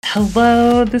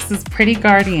Hello, this is Pretty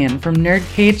Guardian from Nerd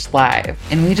Cage Live,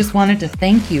 and we just wanted to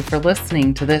thank you for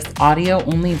listening to this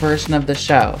audio-only version of the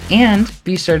show. And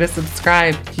be sure to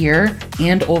subscribe here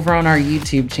and over on our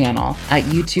YouTube channel at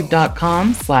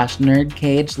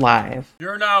youtube.com/nerdcagelive.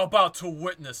 You're now about to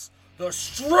witness the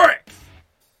strength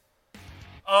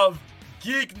of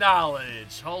geek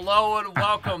knowledge. Hello and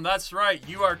welcome. That's right,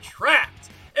 you are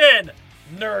trapped in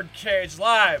Nerd Cage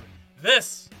Live.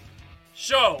 This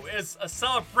show is a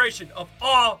celebration of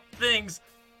all things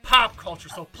pop culture.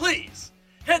 So please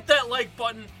hit that like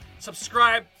button,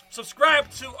 subscribe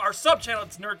to our sub channel.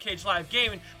 It's Nerd Cage Live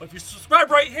Gaming. But if you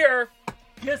subscribe right here,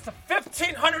 get us to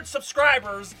 1,500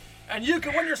 subscribers, and you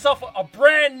can win yourself a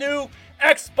brand new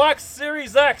Xbox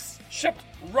Series X shipped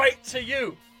right to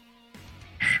you.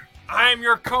 I'm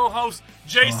your co-host,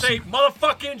 J-Say,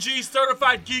 motherfucking G,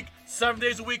 certified geek, 7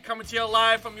 days a week, coming to you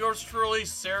live from yours truly,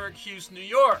 Syracuse, New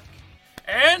York.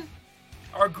 And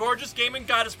our gorgeous gaming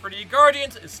goddess, Pretty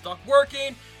Guardians, is stuck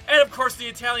working. And of course, the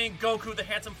Italian Goku, the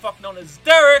handsome fuck known as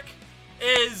Derek,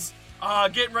 is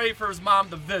getting ready for his mom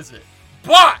to visit.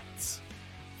 But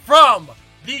from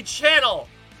the channel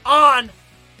on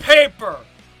paper,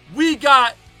 we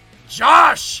got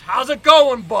Josh. How's it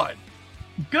going, bud?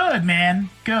 Good,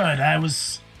 man. Good. I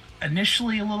was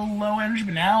initially a little low energy,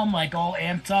 but now I'm like all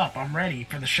amped up. I'm ready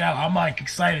for the show. I'm like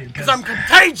excited because I'm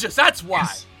contagious. That's why.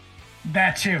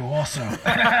 That too, also.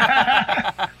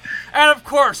 And of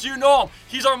course, you know him.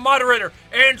 He's our moderator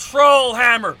and troll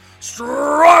hammer.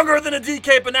 Stronger than a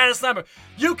DK Banana Slammer.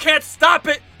 You can't stop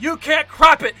it. You can't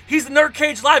crop it. He's the Nerd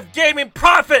Cage Live Gaming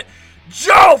Prophet.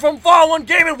 Joe from Fall 1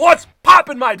 Gaming. What's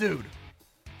poppin', my dude?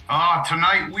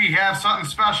 Tonight we have something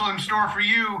special in store for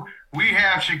you. We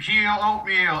have Shaquille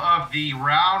Oatmeal of the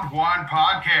Round 1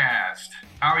 podcast.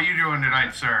 How are you doing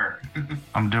tonight, sir?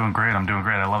 I'm doing great.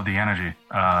 I love the energy.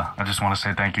 I just want to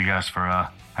say thank you guys for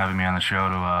having me on the show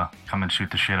to come and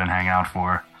shoot the shit and hang out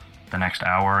for the next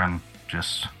hour and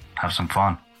just have some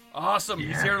fun. Awesome. Yeah,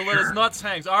 he's here to let his nuts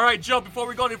hang. All right, Joe, before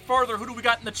we go any further, who do we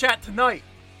got in the chat tonight?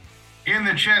 In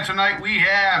the chat tonight, we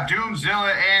have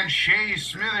Doomzilla and Shay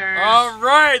Smithers. All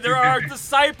right, there are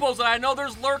disciples. I know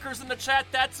there's lurkers in the chat.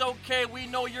 That's okay. We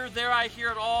know you're there. I hear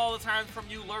it all the time from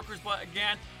you lurkers. But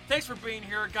again, thanks for being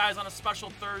here, guys, on a special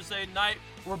Thursday night.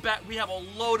 We're back. We have a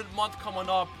loaded month coming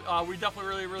up. We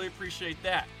definitely really appreciate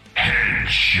that.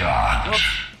 Headshot. Whoops,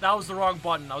 that was the wrong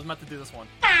button. I was meant to do this one.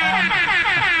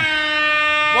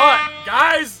 But,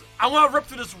 guys, I want to rip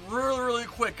through this really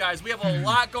quick, guys. We have a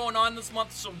lot going on this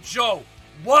month. So, Joe,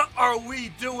 what are we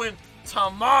doing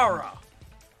tomorrow?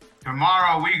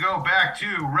 Tomorrow, we go back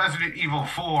to Resident Evil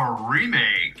 4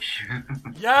 Remake.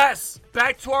 Yes,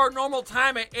 back to our normal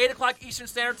time at 8 o'clock Eastern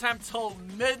Standard Time till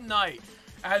midnight.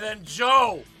 And then,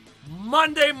 Joe,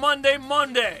 Monday.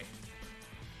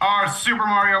 Our Super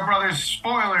Mario Brothers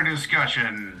spoiler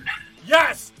discussion.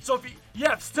 Yes, so if you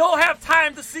still have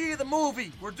time to see the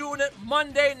movie, we're doing it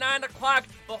Monday, 9 o'clock.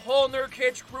 The whole Nerd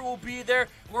Cage crew will be there.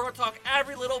 We're going to talk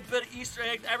every little bit of Easter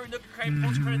egg, every nook and cranny,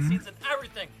 post-credit scenes, and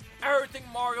everything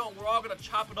Mario, and we're all going to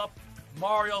chop it up.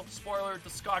 Mario spoiler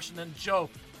discussion. And Joe,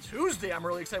 Tuesday, I'm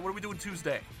really excited. What are we doing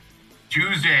Tuesday?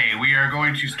 Tuesday, we are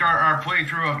going to start our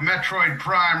playthrough of Metroid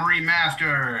Prime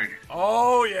Remastered.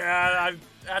 Oh yeah,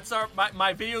 that's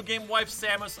my video game wife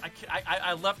Samus.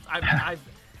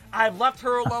 I've left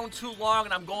her alone too long,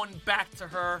 and I'm going back to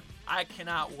her. I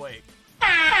cannot wait.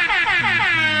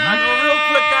 Now, real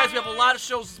quick, guys, we have a lot of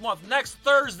shows this month. Next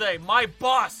Thursday, my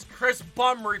boss, Chris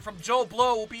Bumry from Joe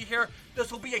Blow, will be here.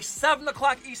 This will be a 7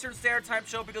 o'clock Eastern Standard Time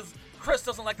show because Chris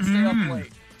doesn't like to stay up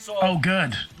late. So,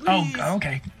 good. Please,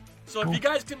 Okay. So if you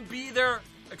guys can be there,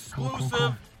 exclusive.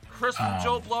 Cool. Chris from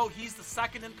Joe Blow, he's the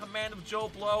second in command of Joe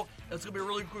Blow. It's going to be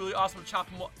really awesome to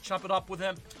chop it up with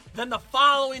him. Then the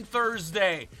following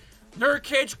Thursday, Nerd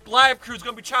Cage Live Crew is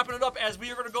going to be chopping it up as we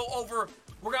are going to go over,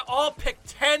 we're going to all pick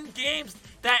 10 games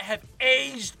that have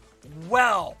aged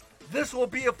well. This will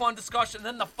be a fun discussion. And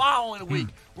then the following week,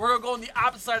 we're going to go on the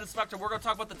opposite side of the spectrum. We're going to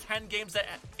talk about the 10 games that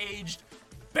have aged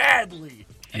badly.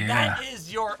 And that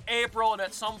is your April, and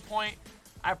at some point,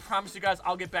 I promise you guys,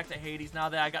 I'll get back to Hades now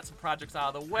that I got some projects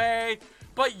out of the way.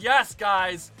 But yes,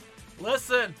 guys,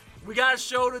 listen, we got a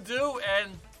show to do,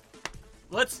 and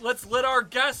let's let our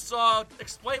guests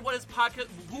explain what his podcast,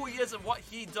 who he is, and what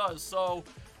he does. So,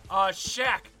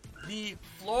 Shaq, the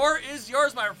floor is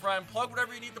yours, my friend. Plug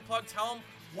whatever you need to plug. Tell them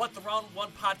what the Round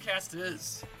 1 podcast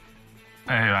is.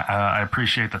 Hey, I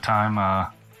appreciate the time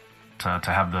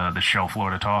to have the show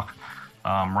floor to talk.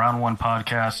 Round 1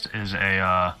 podcast is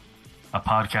a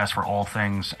podcast for all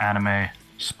things anime,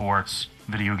 sports,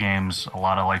 video games, a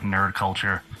lot of like nerd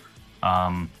culture.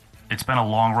 it's been a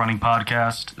long-running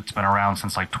podcast. It's been around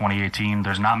since like 2018.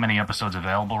 There's not many episodes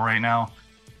available right now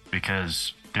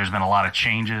because there's been a lot of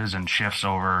changes and shifts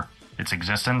over its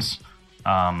existence.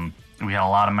 We had a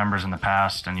lot of members in the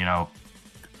past and,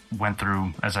 went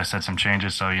through, as I said, some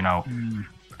changes. So,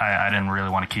 I didn't really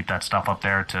want to keep that stuff up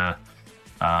there to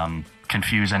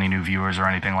confuse any new viewers or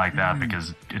anything like that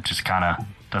because it just kind of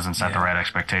doesn't set the right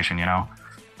expectation,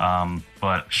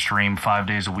 But stream 5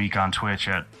 days a week on Twitch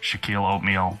at Shaquille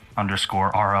Oatmeal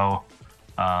 _RO.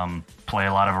 Play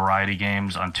a lot of variety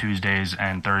games on Tuesdays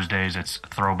and Thursdays. It's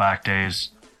throwback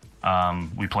days.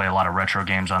 We play a lot of retro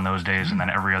games on those days, and then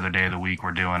every other day of the week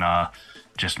we're doing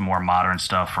just more modern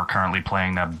stuff. We're currently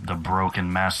playing the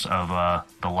broken mess of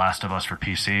The Last of Us for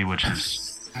PC, which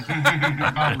is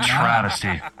a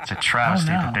travesty. It's a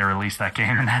travesty that they released that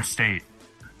game in that state.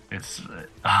 It's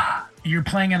You're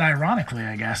playing it ironically,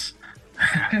 I guess.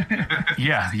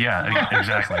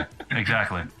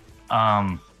 exactly.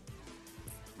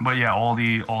 But yeah, all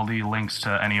the links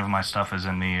to any of my stuff is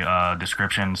in the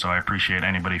description. So I appreciate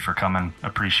anybody for coming.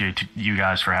 Appreciate you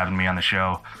guys for having me on the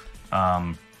show.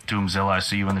 Doomzilla, I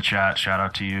see you in the chat. Shout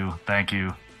out to you. Thank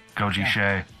you. Goji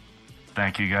Shay.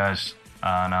 Thank you guys.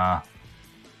 And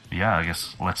I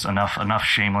guess enough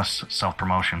shameless self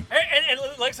promotion. And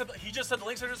like I said, he just said the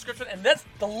links are in the description, and that's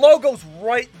the logo's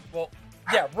right. Well,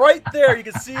 yeah, right there. You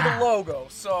can see the logo.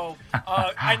 So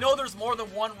I know there's more than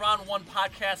one Round One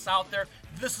podcast out there.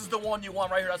 This is the one you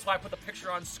want right here. That's why I put the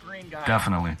picture on screen, guys.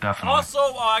 Definitely. Also,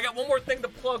 I got one more thing to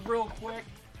plug real quick.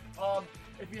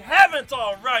 If you haven't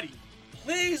already,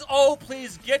 please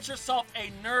get yourself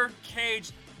a Nerd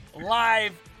Cage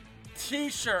Live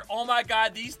t-shirt. Oh my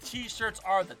God, these t-shirts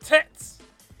are the tits.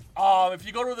 If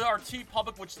you go to our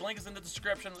TeePublic, which the link is in the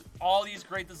description, all these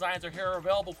great designs are here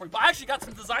available for you. But I actually got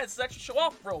some designs to actually show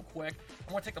off real quick.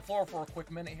 I'm going to take the floor for a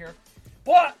quick minute here.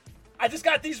 But I just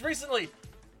got these recently.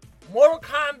 Mortal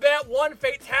Kombat 1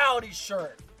 Fatality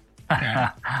shirt.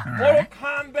 Mortal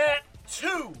Kombat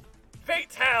 2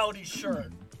 Fatality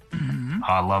shirt. Oh,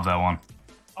 I love that one.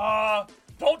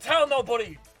 Don't tell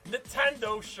nobody.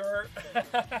 Nintendo shirt.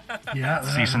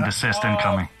 Cease and desist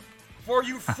incoming. For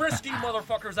you frisky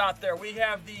motherfuckers out there, we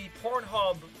have the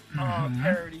Pornhub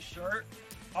parody shirt.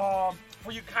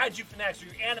 For you kaiju fanatics or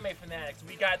your anime fanatics,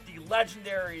 we got the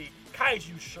legendary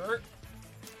kaiju shirt.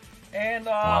 And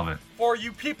love it. For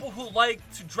you people who like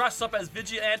to dress up as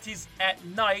vigilantes at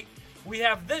night, we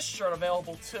have this shirt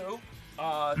available too.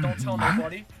 Don't tell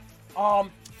nobody.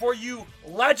 For you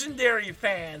legendary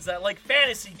fans that like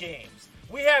fantasy games,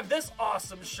 we have this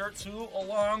awesome shirt too,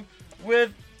 along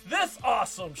with this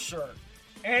awesome shirt.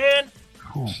 And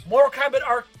Mortal Kombat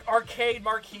Arcade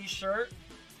Marquee shirt.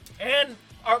 And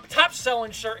our top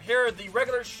selling shirt here, the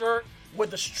regular shirt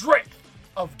with the strength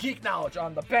of geek knowledge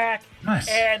on the back. Nice.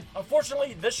 And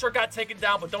unfortunately, this shirt got taken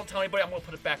down, but don't tell anybody. I'm going to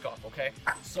put it back up, okay?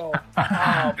 So,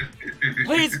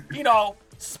 please,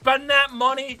 spend that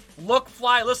money, look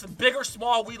fly. Listen, big or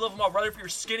small, we love them all. Whether if you're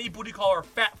skinny, booty call, or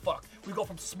fat fuck. We go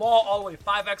from small all the way to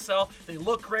 5XL. They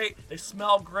look great. They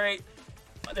smell great.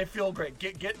 They feel great.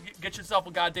 Get yourself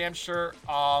a goddamn shirt.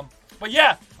 But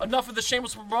yeah, enough of the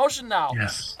shameless promotion now.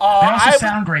 Yes. They also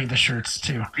sound great, the shirts,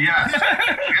 too. Yes.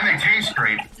 And they taste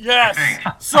great. Yes.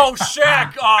 So,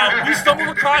 Shaq, we stumbled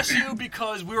across you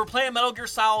because we were playing Metal Gear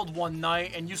Solid one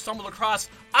night, and you stumbled across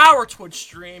our Twitch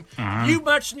stream. Mm-hmm. You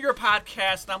mentioned your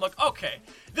podcast, and I'm like, okay,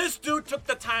 this dude took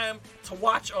the time to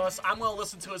watch us. I'm going to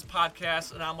listen to his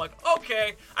podcast, and I'm like,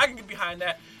 okay, I can get behind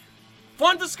that.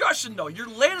 Fun discussion, though. Your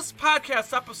latest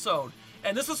podcast episode,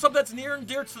 and this is something that's near and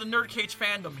dear to the Nerd Cage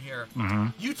fandom here. Mm-hmm.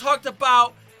 You talked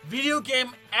about video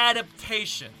game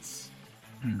adaptations.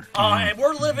 Mm-hmm. And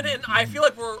we're living in, I feel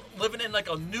like we're living in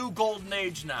like a new golden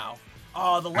age now.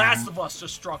 The Last of Us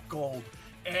just struck gold.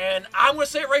 And I'm going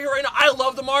to say it right here, right now, I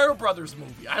love the Mario Brothers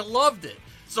movie. I loved it.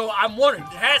 So I'm wondering,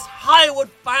 has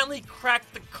Hollywood finally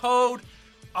cracked the code?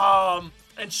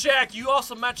 And Shaq, you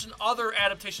also mentioned other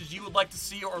adaptations you would like to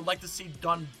see or like to see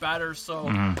done better. So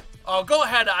go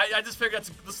ahead. I just figured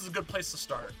this is a good place to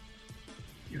start.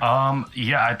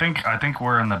 Yeah, I think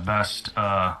we're in the best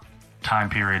time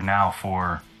period now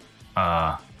for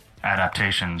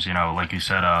adaptations. Like you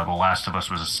said, The Last of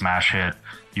Us was a smash hit.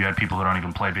 You had people who don't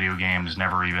even play video games,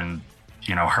 never even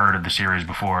heard of the series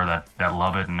before that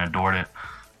love it and adored it.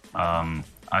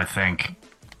 I think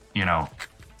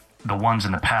the ones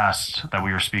in the past that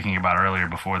we were speaking about earlier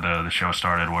before the show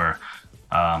started were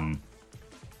not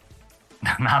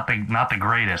the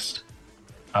greatest.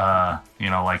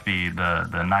 Like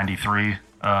the '93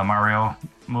 Mario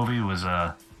movie was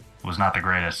not the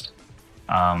greatest.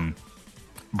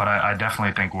 But I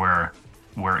definitely think we're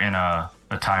in a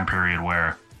time period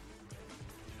where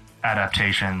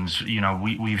adaptations. You know,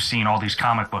 we've seen all these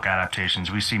comic book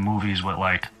adaptations. We see movies with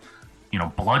like, you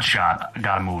know, Bloodshot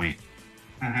got a movie.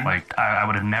 Like I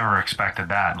would have never expected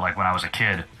that. Like when I was a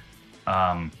kid.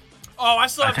 I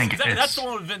still have I think that's the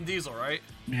one with Vin Diesel, right?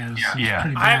 Yeah, it was Yeah.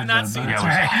 pretty I have bad, not though, seen but it. it's Yeah,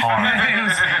 it was alright. horrible. It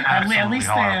was- at Absolutely least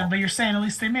horrible. but you're saying at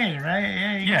least they made it,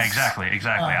 right? Yeah, exactly.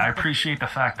 I appreciate the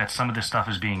fact that some of this stuff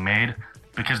is being made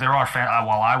because there are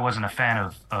while I wasn't a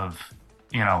fan of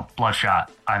you know, Bloodshot,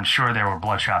 I'm sure there were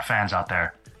Bloodshot fans out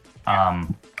there.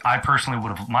 I personally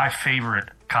would have, my favorite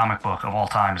comic book of all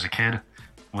time as a kid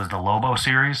was the Lobo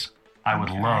series. I would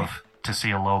love to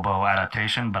see a Lobo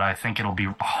adaptation, but I think it'll be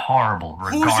horrible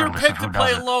regardless Who's your pick of who to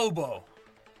does play it. Lobo?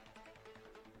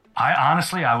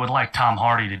 I would like Tom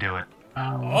Hardy to do it.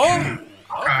 Okay.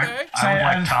 I would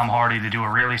like Tom Hardy to do a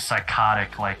really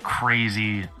psychotic, like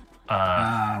crazy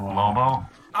Lobo.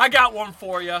 I got one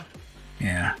for you.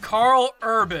 Yeah. Carl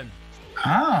Urban.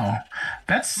 Oh,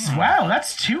 that's wow.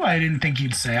 That's two I didn't think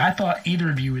you'd say. I thought either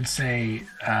of you would say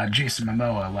Jason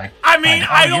Momoa. Like, I mean,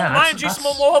 I don't yeah, mind that's- Jason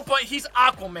Momoa, but he's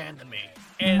Aquaman to me,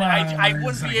 and I he's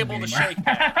wouldn't not be gonna able to anymore. shake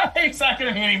that. He's not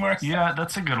gonna be anymore. Yeah,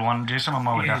 that's a good one. Jason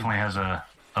Momoa Yeah. definitely has a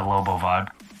Lobo vibe.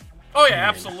 Oh yeah,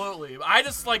 absolutely. I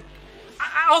just like.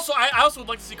 I also would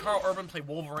like to see Carl Urban play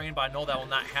Wolverine, but I know that will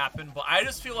not happen. But I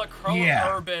just feel like Carl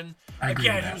Urban, I agree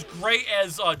again, with he that. was great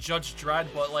as Judge Dredd,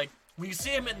 but like when you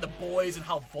see him in The Boys and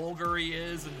how vulgar he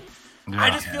is, and I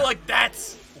just feel like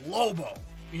that's Lobo,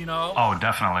 you know? Oh,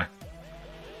 definitely.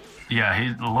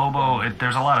 Yeah, Lobo.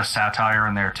 There's a lot of satire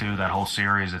in there too. That whole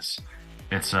series, it's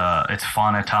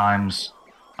fun at times.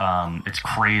 It's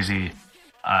crazy.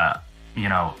 You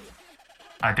know,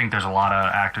 I think there's a lot of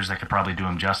actors that could probably do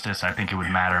him justice. I think it would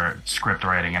matter. Script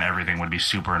writing and everything would be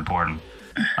super important.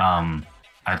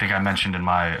 I think I mentioned in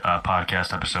my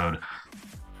podcast episode,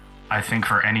 I think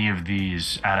for any of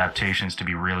these adaptations to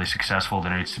be really successful,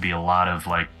 there needs to be a lot of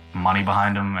like money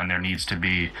behind them, and there needs to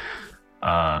be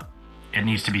it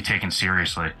needs to be taken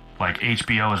seriously. Like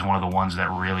HBO is one of the ones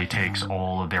that really takes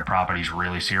all of their properties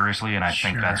really seriously, and I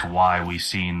think that's why we've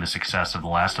seen the success of The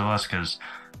Last of Us, because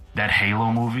that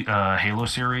Halo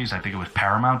series, I think it was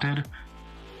Paramount did,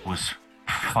 was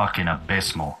fucking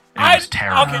abysmal. It was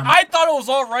terrible. Okay, I thought it was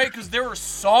all right because there were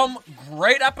some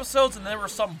great episodes and there were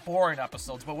some boring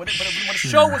episodes. But when the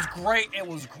show was great, it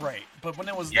was great. But when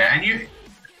it was and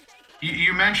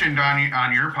you mentioned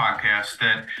on your podcast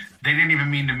that they didn't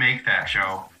even mean to make that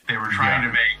show. They were trying to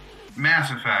make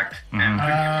Mass Effect and pick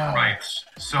up the rights,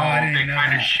 so they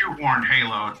kind of shoehorned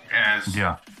Halo as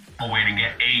a way to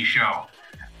get a show.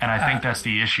 And I think that's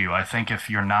the issue. I think if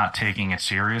you're not taking it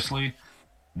seriously,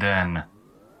 then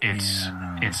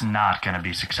it's not going to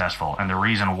be successful. And the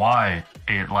reason why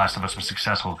Last of Us was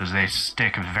successful because they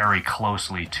stick very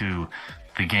closely to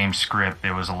the game script.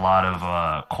 There was a lot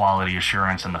of quality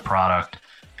assurance in the product.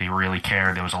 They really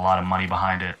cared. There was a lot of money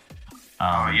behind it.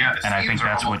 And I think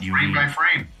that's what you frame need. by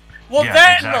frame. Well, Yeah,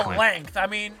 that exactly. and the length. I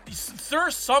mean, there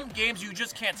are some games you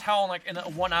just can't tell in a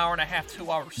 1 hour and a half, 2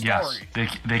 hour story. Yes,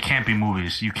 they can't be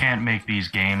movies. You can't make these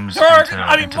games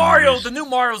into Mario, movies. the new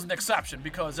Mario's an exception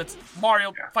because it's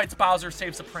Mario fights Bowser,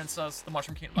 saves the princess, the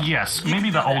Mushroom Kingdom. Yes, You maybe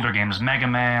can the do that. older games, Mega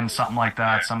Man, something like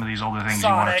that. Some of these older things you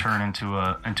want Sonic. to turn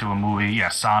into a movie. Yeah,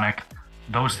 Sonic.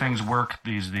 Those things work.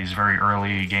 These very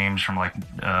early games from like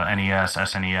NES,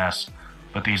 SNES,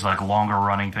 but these like longer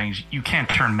running things, you can't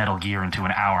turn Metal Gear into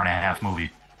an hour and a half movie.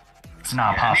 It's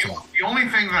not possible. The only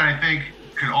thing that I think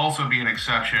could also be an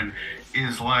exception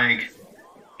is like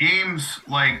games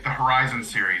like the Horizon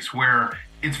series, where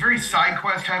it's very side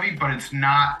quest heavy, but it's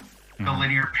not the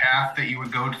linear path that you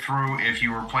would go through if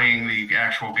you were playing the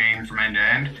actual game from end to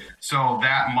end. So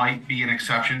that might be an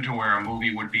exception to where a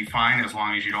movie would be fine as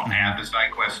long as you don't add the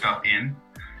side quest stuff in.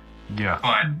 Yeah.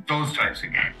 But those types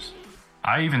of games.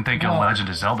 I even think a Legend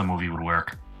of Zelda movie would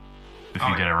work if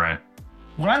you did it right.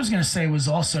 What I was going to say was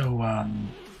also,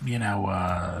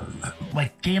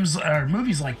 like games or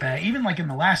movies like that, even like in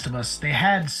The Last of Us, they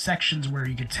had sections where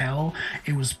you could tell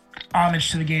it was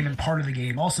homage to the game and part of the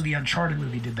game. Also, the Uncharted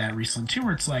movie did that recently too,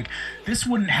 where it's like, this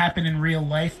wouldn't happen in real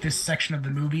life, this section of the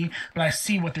movie, but I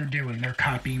see what they're doing. They're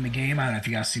copying the game. I don't know if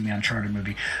you guys seen the Uncharted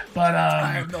movie, but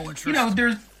I have no interest. you know,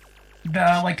 there's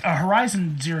like a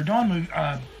Horizon Zero Dawn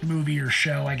movie or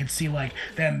show. I could see like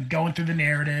them going through the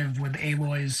narrative with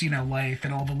Aloy's, life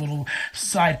and all the little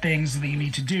side things that you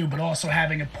need to do, but also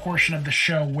having a portion of the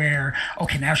show where,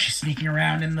 okay, now she's sneaking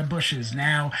around in the bushes.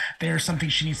 Now there's something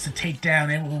she needs to take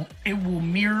down. It will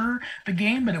mirror the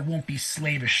game, but it won't be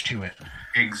slavish to it.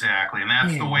 Exactly, and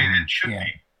that's the way that it should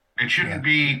be. It shouldn't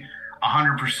be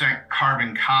 100%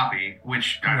 carbon copy,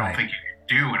 which I don't think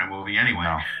you can do in a movie anyway.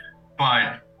 No.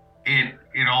 But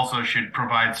it also should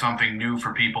provide something new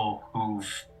for people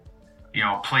who've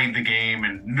played the game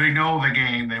and they know the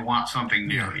game. They want something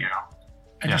new.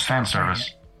 Fan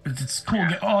service. It's cool.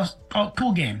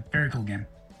 Cool game. Very cool game.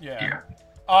 Yeah.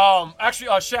 Actually,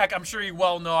 Shaq, I'm sure you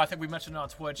well know. I think we mentioned it on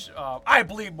Twitch. I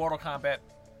believe Mortal Kombat.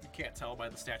 You can't tell by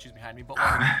the statues behind me, but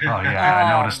like,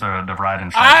 I noticed the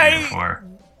Raiden statue before.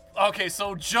 Okay,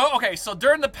 so Joe. Okay, so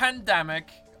during the pandemic,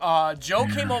 Joe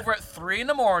came over at 3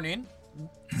 a.m.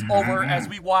 over as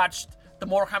we watched the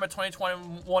Mortal Kombat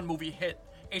 2021 movie hit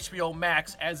HBO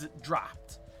Max as it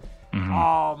dropped.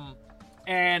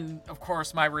 And of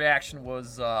course, my reaction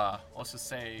was, let's just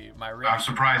say, I'm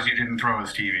surprised you didn't throw his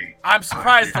TV. I'm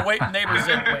surprised the neighbors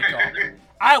didn't wake up.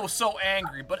 I was so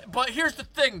angry, but here's the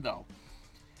thing, though.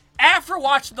 After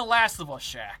watching The Last of Us,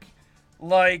 Shaq,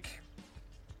 like,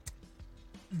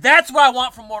 that's what I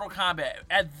want from Mortal Kombat.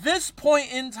 At this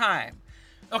point in time,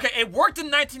 okay, it worked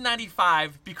in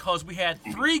 1995 because we had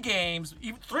 3 games.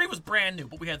 3 was brand new,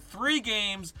 but we had 3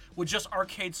 games with just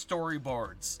arcade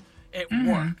storyboards. It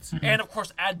worked. And, of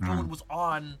course, Ed Boon was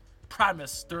on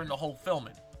premise during the whole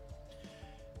filming.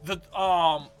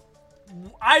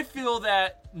 I feel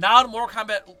that now the Mortal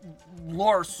Kombat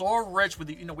lore is so rich with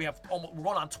we're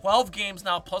going on 12 games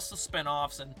now plus the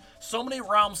spin-offs and so many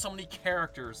realms, so many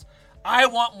characters. I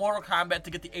want Mortal Kombat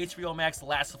to get the HBO Max The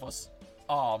Last of Us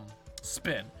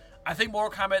spin. I think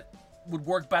Mortal Kombat would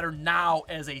work better now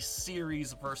as a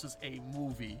series versus a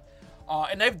movie.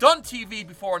 And they've done TV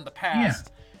before in the past.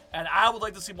 Yeah. And I would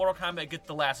like to see Mortal Kombat get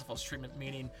The Last of Us treatment,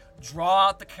 meaning draw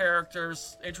out the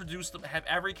characters, introduce them, have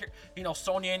every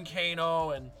Sonya and Kano,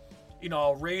 and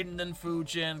Raiden and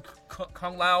Fujin,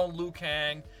 Kung Lao and Liu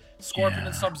Kang, Scorpion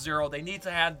and Sub-Zero. They need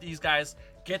to have these guys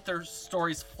get their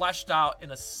stories fleshed out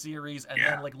in a series and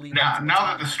then lead up. Now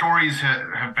that the stories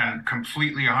have been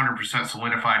completely 100%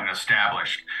 solidified and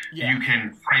established, you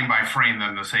can frame by frame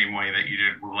them the same way that you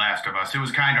did with Last of Us. It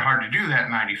was kind of hard to do that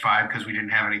in 95 because we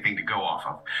didn't have anything to go off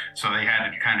of. So they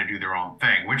had to kind of do their own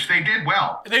thing, which they did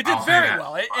well. They did very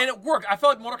well, and it worked. I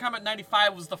felt like Mortal Kombat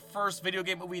 95 was the first video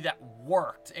game movie that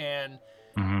worked, and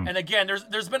again,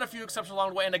 there's been a few exceptions along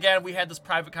the way. And again, we had this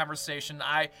private conversation.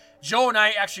 Joe and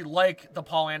I actually like the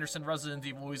Paul Anderson Resident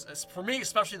Evil movies. For me,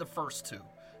 especially the first 2.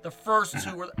 The first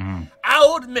 2 were.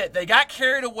 I'll admit they got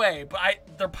carried away, but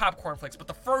they're popcorn flicks. But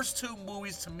the first 2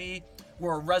 movies to me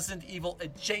were Resident Evil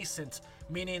adjacent,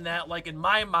 meaning that in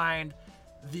my mind,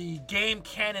 the game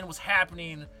canon was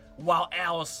happening while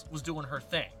Alice was doing her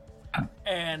thing,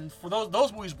 and for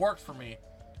those movies worked for me.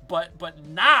 But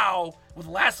now with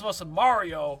Last of Us and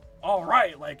Mario, all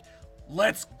right,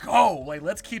 let's go.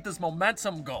 Let's keep this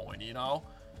momentum going,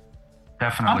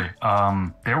 Definitely.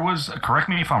 There was, correct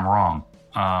me if I'm wrong,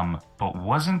 but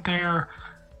wasn't there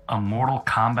a Mortal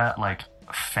Kombat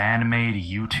fan-made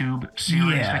YouTube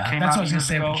series that came out years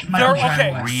ago?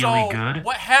 Really good.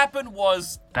 What happened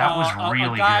was that was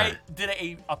really a guy good.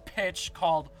 Did a pitch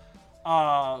called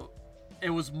it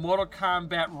was Mortal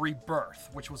Kombat Rebirth,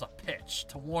 which was a pitch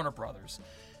to Warner Brothers.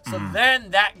 So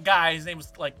then that guy, his name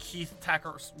was Keith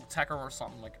Tucker or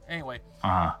something. Anyway,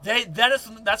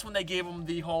 that's when they gave him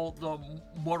the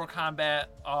Mortal Kombat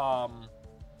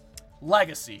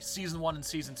Legacy Season 1 and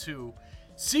Season 2.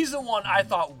 Season 1 I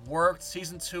thought worked.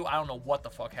 Season 2 I don't know what the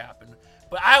fuck happened,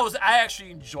 but I actually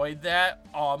enjoyed that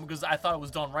because I thought it was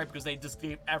done right because they just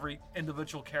gave every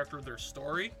individual character their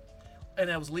story, and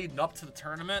it was leading up to the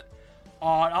tournament.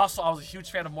 And also, I was a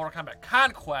huge fan of Mortal Kombat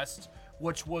Conquest,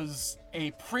 which was a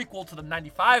prequel to the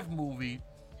 95 movie.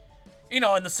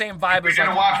 And the same vibe as... We did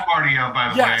a watch party of, by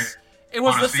the way. Yes. It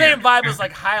was the same vibe as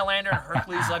Highlander and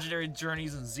Hercules, Legendary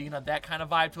Journeys, and Xena. That kind of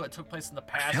vibe to it. It took place in the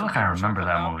past. I feel like I remember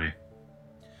that movie.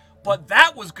 But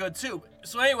that was good, too.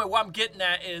 So anyway, what I'm getting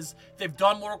at is they've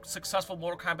done successful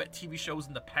Mortal Kombat TV shows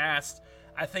in the past.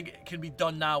 I think it can be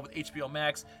done now with HBO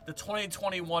Max. The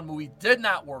 2021 movie did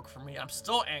not work for me. I'm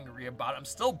still angry about it. I'm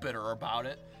still bitter about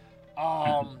it.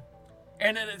 And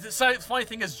the funny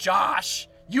thing is, Josh,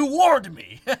 you warned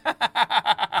me. Yeah?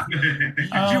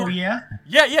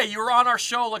 Yeah. You were on our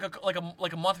show like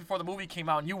a month before the movie came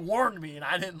out, and you warned me, and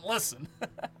I didn't listen.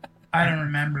 I don't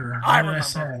remember. What did I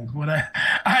say?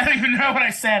 I don't even know what I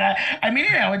said.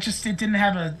 It didn't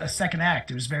have a second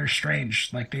act. It was very strange.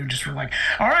 They just were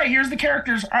all right, here's the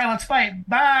characters. All right, let's fight.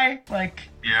 Bye.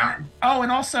 Yeah. Oh,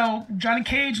 and also Johnny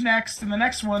Cage next in the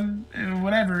next one,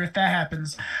 whatever, if that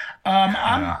happens.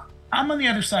 I'm on the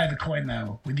other side of the coin,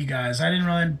 though, with you guys. I didn't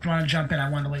really want to jump in. I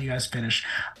wanted to let you guys finish.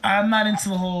 I'm not into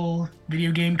the whole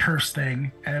video game curse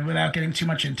thing, without getting too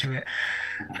much into it.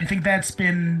 I think that's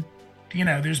been...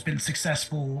 there's been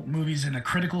successful movies in a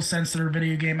critical sense that are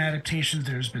video game adaptations.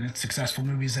 There's been successful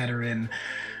movies that are in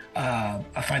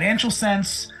a financial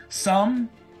sense, some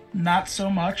not so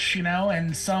much,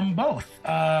 and some both.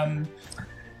 And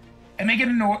they get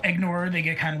ignored. They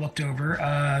get kind of looked over.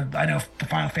 I know the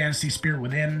Final Fantasy Spirit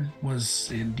Within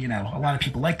was, a lot of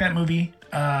people like that movie.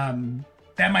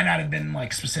 That might not have been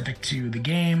like specific to the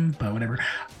game, but whatever.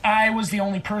 I was the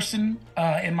only person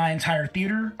in my entire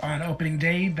theater on opening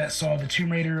day that saw the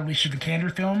Tomb Raider Alicia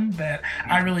Vikander film that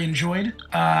I really enjoyed.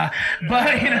 But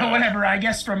whatever. I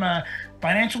guess from a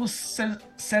financial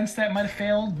sense that might have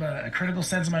failed, but a critical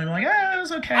sense might have been like, it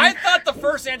was okay. I thought the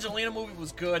first Angelina movie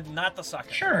was good, not the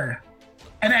second. Sure.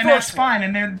 And that's fine,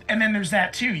 and then there's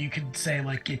that too. You could say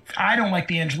like, if I don't like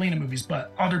the Angelina movies,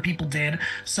 but other people did.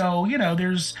 So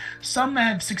there's some that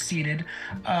have succeeded.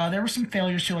 There were some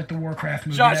failures too, like the Warcraft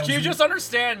movie. Josh, can you just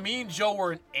understand? Me and Joe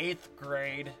were in 8th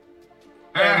grade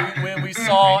when we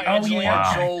saw Angelina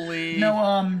Jolie.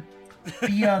 No,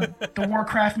 the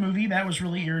Warcraft movie, that was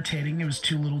really irritating. It was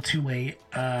too little, too late.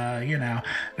 They How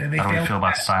do you feel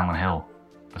about Silent Hill?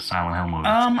 The Silent Hill movie.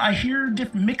 I hear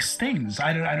mixed things.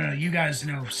 I don't know. You guys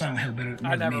know Silent Hill better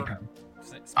than me, probably.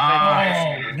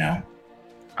 No.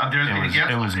 It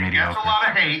gets a lot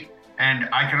of hate, and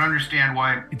I can understand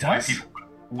why people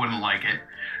wouldn't like it.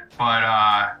 But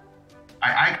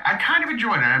I kind of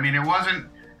enjoyed it. I mean, it wasn't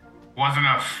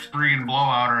a friggin'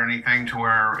 blowout or anything to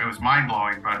where it was mind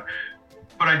blowing, but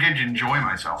I did enjoy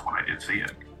myself when I did see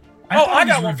it. I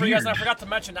got one for you guys. I forgot to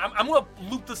mention. I'm gonna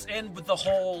loop this in with the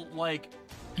whole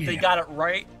they got it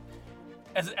right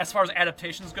as far as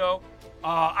adaptations go.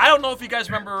 I don't know if you guys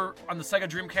remember on the Sega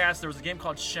Dreamcast there was a game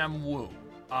called Shenmue.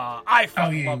 I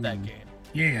fucking love that game.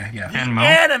 Yeah. The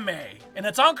anime, and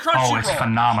it's on Crunchyroll. Oh, it's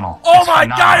phenomenal. Oh my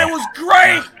god, it was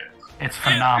great. It's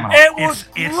phenomenal. It was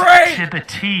great. It's to the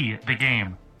T, the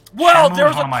game. Well, Shenmue there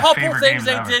was is a one of my couple favorite things games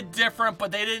they ever. did different,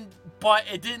 but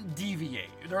it didn't deviate.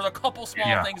 There was a couple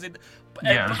small things. It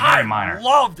was very minor. I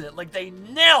loved it. Like, they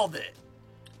nailed it.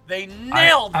 They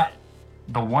nailed it.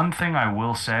 The one thing I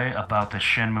will say about the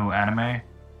Shenmue anime,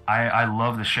 I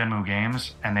love the Shenmue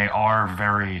games, and they are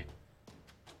very,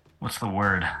 what's the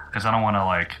word? Because I don't want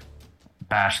to,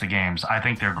 bash the games. I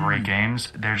think they're great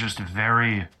games. They're just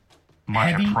very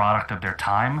much a product of their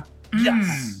time.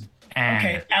 Yes.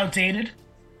 And outdated?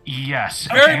 Yes.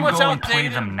 Very if you much go outdated, and play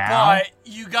them now, but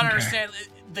you gotta understand,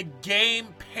 the game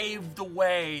paved the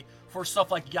way for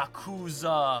stuff like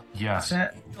Yakuza. Yes.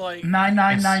 Like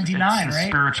 9999, it's the right?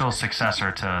 spiritual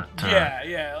successor to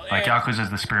yeah. Like Yakuza is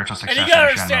the spiritual successor. And you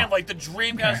gotta to understand, Shenmue. like the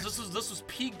Dreamcast. This was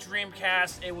peak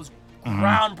Dreamcast. It was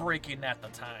groundbreaking at the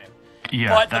time.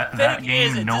 Yeah, but that the game, thing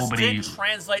is, it nobody just didn't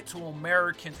translate to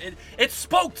Americans. It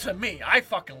spoke to me. I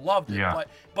fucking loved it. Yeah.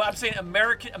 But I'm saying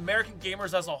American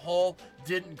gamers as a whole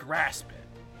didn't grasp it.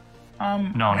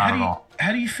 No, not at all.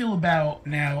 How do you feel about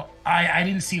now? I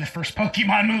didn't see the first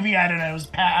Pokemon movie. I don't know. I was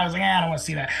like, I don't want to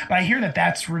see that. But I hear that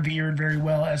that's revered very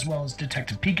well as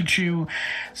Detective Pikachu.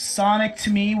 Sonic to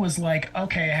me was like,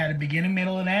 okay, I had a beginning,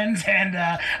 middle, and end, and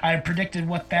I predicted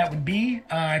what that would be.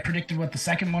 I predicted what the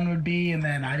second one would be, and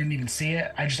then I didn't even see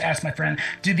it. I just asked my friend,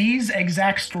 do these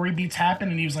exact story beats happen?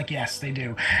 And he was like, yes, they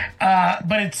do.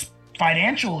 But it's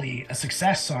financially a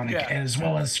success, Sonic, as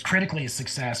well as critically a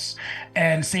success.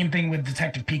 And same thing with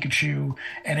Detective Pikachu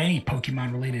and any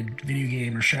Pokemon related video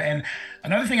game or show. And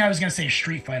another thing I was going to say is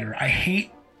Street Fighter. I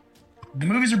hate the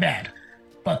movies are bad,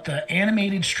 but the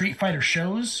animated Street Fighter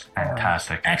shows are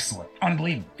excellent,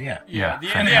 unbelievable. The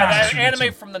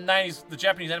anime from the 90s, the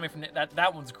Japanese anime from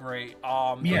that one's great.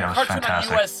 The cartoon on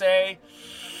USA,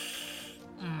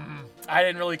 I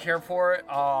didn't really care for it.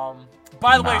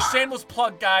 By the way, shameless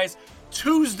plug, guys.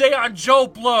 Tuesday on Joe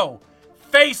Blow,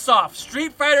 Face Off,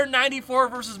 Street Fighter 94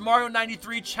 versus Mario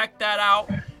 93. Check that out.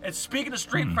 And speaking of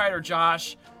Street Fighter,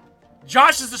 Josh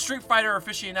is the Street Fighter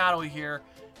aficionado here.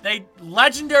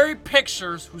 Legendary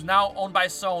Pictures, who's now owned by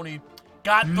Sony,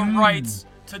 got the rights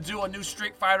to do a new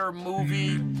Street Fighter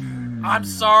movie. I'm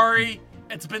sorry,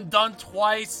 it's been done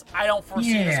twice. I don't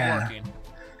foresee this working.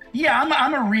 Yeah,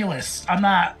 I'm a realist. I'm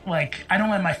not I don't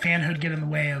let my fanhood get in the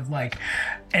way of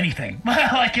anything.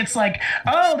 It's like,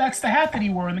 oh, that's the hat that he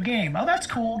wore in the game. Oh, that's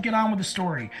cool. Get on with the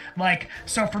story.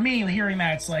 So for me, hearing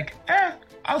that, it's like,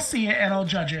 I'll see it and I'll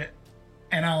judge it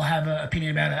and I'll have an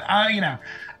opinion about it.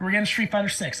 We're getting Street Fighter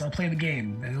 6. I'll play the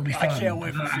game. It'll be fun. I can't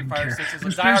wait for Street Fighter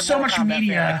 6. There's so much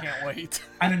media. I can't wait.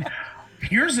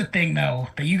 Here's the thing, though,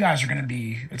 that you guys are going to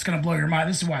be... It's going to blow your mind.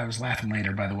 This is why I was laughing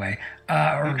later, by the way.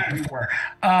 Or before.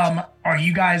 Are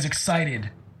you guys excited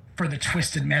for the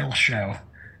Twisted Metal show?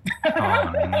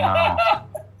 Oh, no.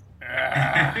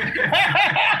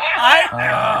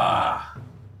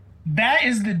 That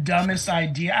is the dumbest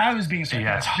idea. I was being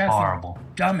sarcastic. Yeah, it's horrible.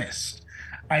 Dumbest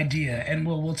idea, and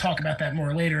we'll talk about that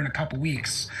more later in a couple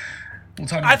weeks. We'll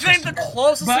talk about I think the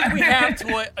closest thing we have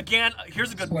to it, again,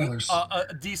 here's a good Spoilers.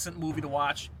 a decent movie to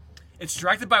watch. It's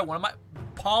directed by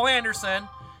Paul Anderson.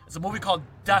 It's a movie called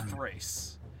Death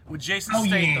Race with Jason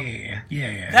Statham.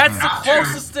 Yeah. That's the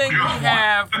closest thing we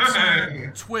have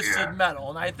to Twisted Metal,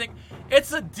 and I think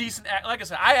it's a decent. Like I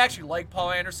said, I actually like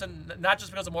Paul Anderson, not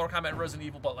just because of Mortal Kombat and Resident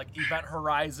Evil, but like Event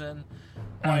Horizon.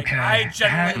 Like, Okay. I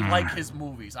genuinely like his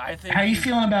movies. I think. How you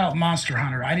feeling about Monster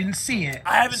Hunter? I didn't see it.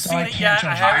 I haven't seen it yet.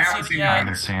 I haven't seen it yet. I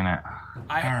haven't seen it.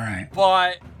 All right.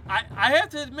 But I have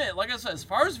to admit, like I said, as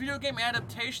far as video game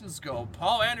adaptations go,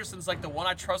 Paul Anderson's like the one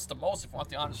I trust the most, if you want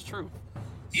the honest truth.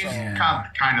 He's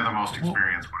kind of the most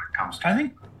experienced when it comes to.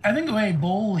 I think the way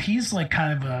Bull, he's like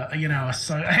kind of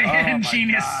a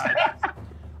genius.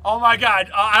 Oh my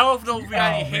God! I don't know if we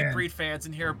got any Hatebreed fans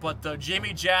in here, but Jamie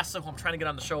Jasson, who I'm trying to get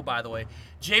on the show, by the way,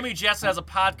 Jamie Jasson has a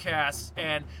podcast,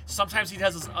 and sometimes he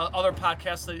has this other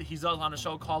podcast that he does on the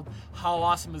show called How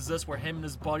Awesome Is This, where him and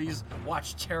his buddies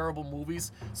watch terrible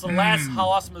movies. So last How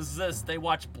Awesome Is This, they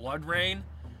watched Blood Rain.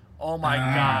 Oh my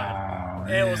God!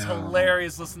 It was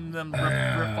hilarious listening to them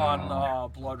riff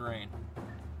on Blood Rain.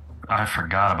 I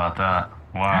forgot about that.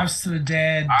 Wow. House of the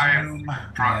Dead. I'm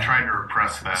trying to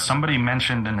repress that. Somebody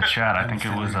mentioned in the chat, I think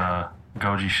it was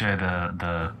Goji Shea,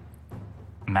 the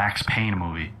Max Payne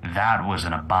movie. That was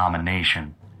an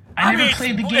abomination. I never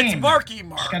played the game. It's Marky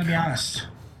Mark. Just gotta be honest.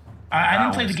 I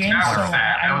didn't play the game, that so was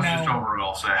sad. I don't That was know. just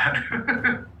overall sad.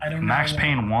 I don't know. Max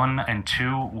Payne 1 and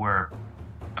 2 were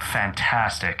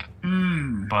fantastic,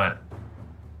 but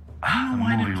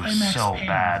the movie was so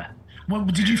bad.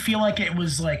 What did you feel like it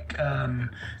was like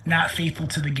not faithful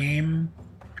to the game?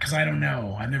 Because I don't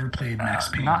know. I never played Max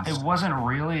Payne. It wasn't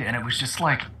really, and it was just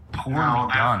like poorly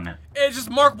done. It's just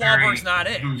Mark Wahlberg's not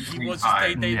it. He was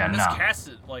just they miscast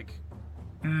it like.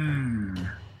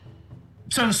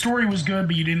 So the story was good,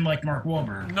 but you didn't like Mark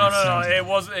Wahlberg. No. It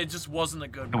wasn't. It just wasn't a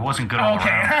good movie. It wasn't good all Okay,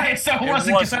 around. so it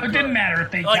wasn't. So it didn't matter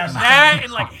if they like cast that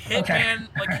and like Hitman Okay.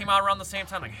 like came out around the same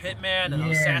time, like Hitman and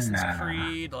Assassin's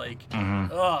Creed, like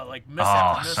like miss Oh,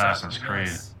 after miss Assassin's after Creed.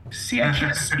 miss. See, I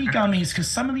can't speak on these because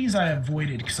some of these I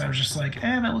avoided because I was just like,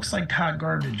 that looks like hot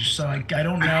garbage. So I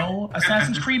don't know.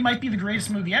 Assassin's Creed might be the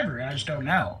greatest movie ever. I just don't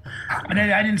know. And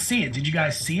I didn't see it. Did you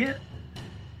guys see it?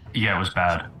 Yeah, it was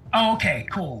bad. Oh, okay,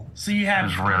 cool. So you have It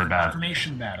was really bad.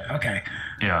 information about it. Okay.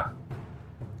 Yeah.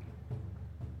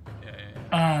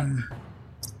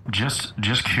 Just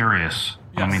curious.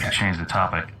 I don't mean to change the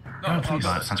topic,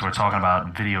 but since we're talking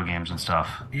about video games and stuff,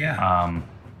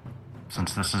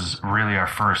 since this is really our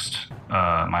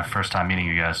my first time meeting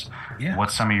you guys,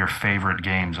 what's some of your favorite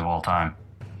games of all time?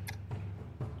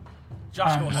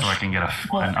 Josh, so I can get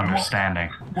an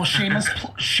understanding. Well,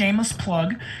 shameless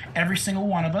plug. Every single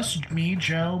one of us, me,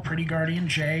 Joe, Pretty Guardian,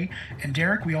 Jay, and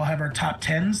Derek, we all have our top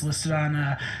 10s listed on,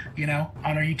 on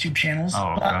our YouTube channels.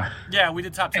 Oh, okay. yeah, we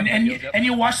did top 10 and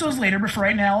you'll watch those later, but for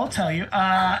right now, I'll tell you.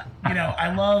 I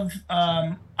love.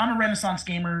 I'm a Renaissance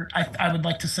gamer. I would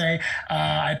like to say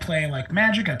I play like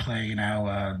Magic. I play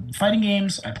fighting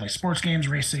games. I play sports games,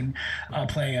 racing. I'll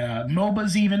play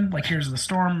MOBAs even like Heroes of the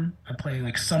Storm. I play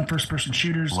like some first-person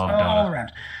shooters all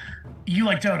around. You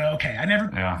like Dota? Okay, I never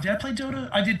did. I play Dota.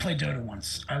 I did play Dota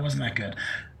once. I wasn't that good,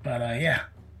 but yeah,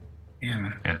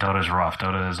 man. Yeah, Dota's rough.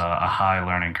 Dota is a high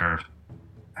learning curve.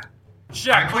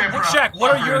 Shaq,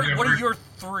 what are your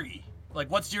three?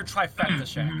 Like, what's your trifecta,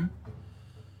 Shaq?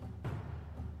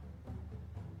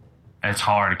 It's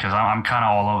hard because I'm kind of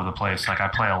all over the place. Like I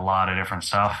play a lot of different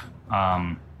stuff.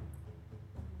 My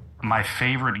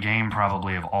favorite game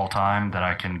probably of all time that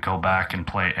I can go back and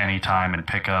play anytime and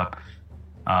pick up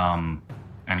and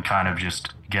kind of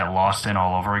just get lost in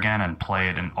all over again and play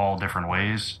it in all different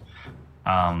ways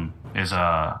is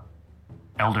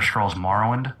Elder Scrolls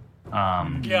Morrowind.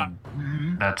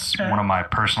 That's one of my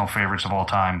personal favorites of all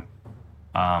time.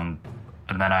 And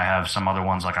then I have some other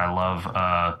ones like I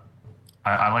love...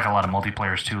 I like a lot of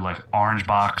multiplayers too. Like Orange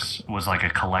Box was like a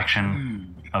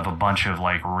collection of a bunch of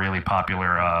like really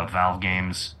popular Valve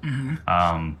games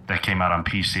that came out on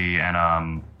PC and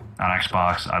on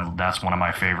Xbox. That's one of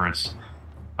my favorites.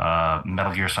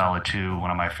 Metal Gear Solid 2,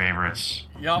 one of my favorites.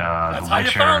 Yep, that's how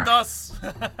you found us.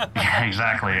 Yeah,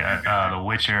 exactly. The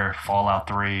Witcher, Fallout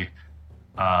 3.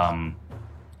 And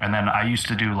then I used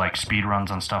to do like speed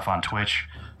runs and stuff on Twitch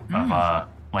of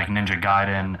like Ninja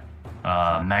Gaiden,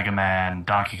 Mega Man,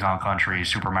 Donkey Kong Country,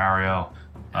 Super Mario,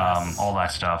 all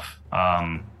that stuff.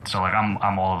 So like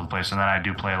I'm all over the place, and then I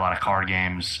do play a lot of card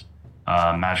games,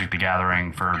 Magic the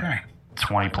Gathering for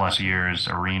 20 plus years,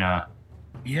 Arena.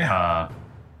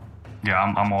 Yeah,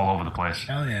 I'm all over the place.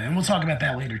 Oh yeah, and we'll talk about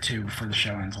that later too before the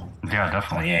show ends. Yeah, Oh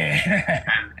definitely. yeah.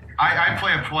 I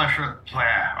play a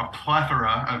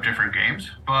plethora of different games,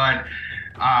 but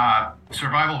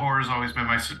survival horror has always been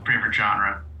my favorite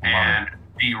genre, and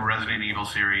the Resident Evil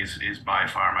series is by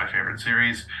far my favorite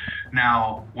series.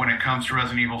 Now, when it comes to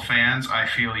Resident Evil fans, I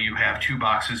feel you have two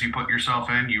boxes you put yourself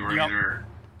in. You are either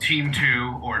Team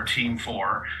 2 or Team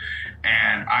 4,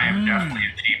 and I am definitely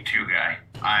a Team 2 guy.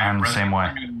 I'm the same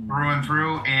way. Through and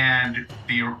through, and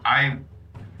I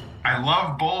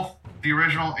love both the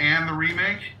original and the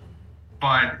remake,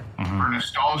 but for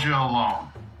nostalgia alone,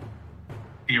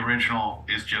 the original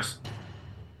is just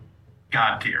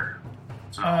god tier.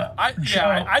 So, I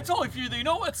totally feel you. You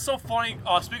know what's so funny?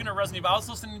 Speaking of Resident Evil, I was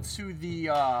listening to the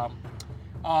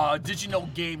Did You Know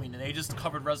Gaming, and they just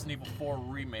covered Resident Evil 4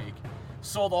 remake.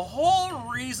 So the whole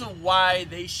reason why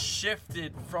they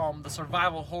shifted from the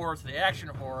survival horror to the action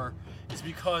horror is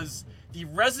because the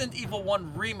Resident Evil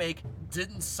 1 remake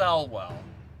didn't sell well.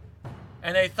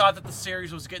 And they thought that the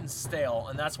series was getting stale,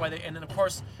 and that's why they. And then of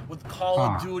course with Call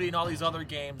of Duty and all these other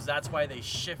games, that's why they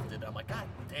shifted. I'm like, God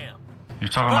damn. You're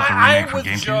talking about the remake for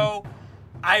GameCube? Joe,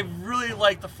 I really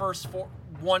like the first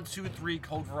 1, 2, 3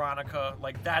 Code Veronica.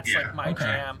 Like that's like my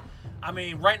jam. I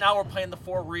mean, right now we're playing the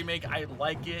 4 remake. I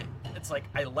like it. It's like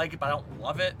I like it, but I don't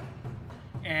love it.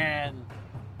 And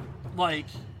like,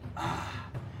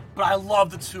 but I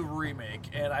love the 2 remake.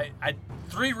 And I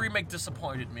 3 remake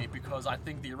disappointed me because I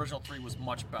think the original 3 was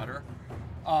much better.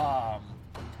 I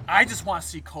just want to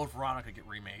see Code Veronica get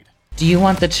remade. Do you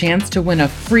want the chance to win a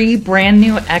free brand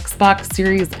new Xbox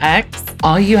Series X?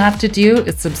 All you have to do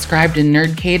is subscribe to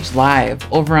Nerd Cage Live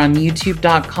over on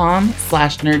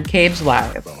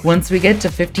youtube.com/nerdcagelive. Once we get to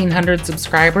 1,500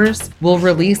 subscribers, we'll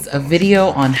release a video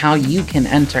on how you can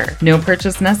enter. No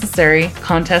purchase necessary.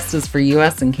 Contest is for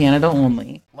US and Canada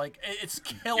only. Like, it's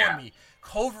killing me.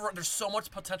 There's so much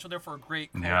potential there for a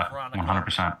great Code Veronica.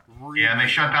 100%. Yeah, and they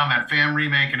shut down that FAM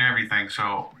remake and everything,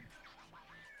 so...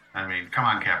 I mean, come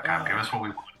on, Capcom, give us what we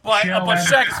want. But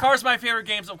Shaq, as far as my favorite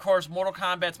games, of course, Mortal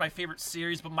Kombat's my favorite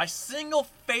series, but my single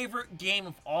favorite game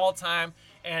of all time,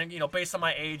 and, you know, based on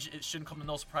my age, it shouldn't come to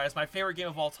no surprise, my favorite game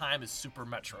of all time is Super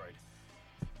Metroid.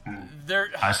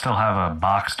 I still have a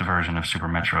boxed version of Super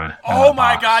Metroid. Oh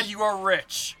my god, you are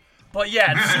rich. But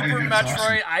yeah, Super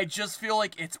Metroid, awesome. I just feel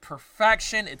like it's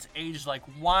perfection. It's aged like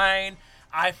wine.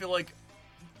 I feel like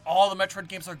all the Metroid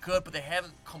games are good, but they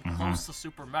haven't come close to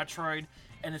Super Metroid.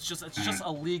 And it's just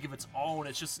a league of its own.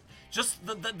 It's just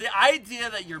the idea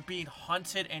that you're being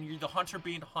hunted and you're the hunter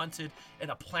being hunted in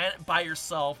a planet by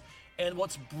yourself. And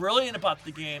what's brilliant about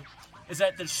the game is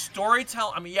that the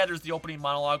storytelling. I mean, yeah, there's the opening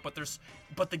monologue, but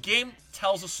the game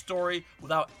tells a story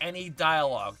without any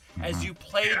dialogue. As you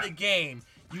play the game,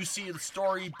 you see the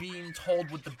story being told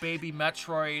with the baby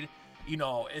Metroid. You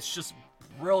know, it's just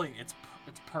brilliant. It's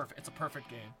perfect. It's a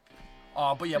perfect game.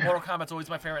 But yeah, Mortal Kombat's always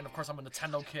my favorite, and of course I'm a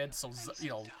Nintendo kid, so you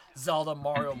know, Zelda,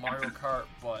 Mario Kart.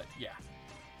 But yeah.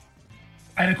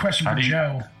 I had a question for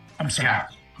Joe. I'm sorry. Yeah.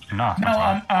 No.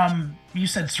 You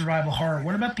said survival horror.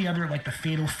 What about the other, like the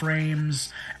Fatal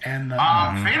Frames and the?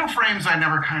 Fatal Frames, I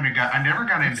never got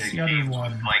into the other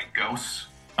one? Like Ghosts.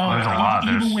 Oh, there's a lot.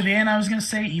 Evil Within, I was going to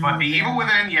say. But the Evil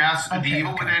Within, yes. The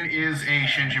Evil Within is a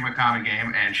Shinji Mikami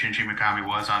game, and Shinji Mikami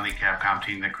was on the Capcom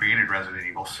team that created Resident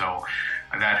Evil, so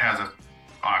that has a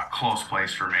close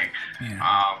place for me.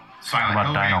 Yeah. Silent What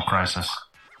Hill about Dino game. Crisis?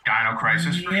 Dino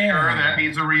Crisis, for sure. That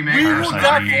needs a remake. We will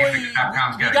definitely.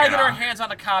 Capcom's We gotta get our hands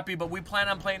on a copy, but we plan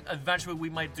on playing. Eventually, we're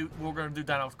gonna do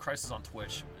Dino Crisis on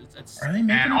Twitch. Are they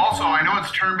making and also, I know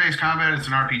it's turn-based combat, it's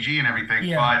an RPG and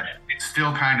everything, but it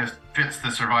still kind of fits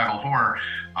the survival horror.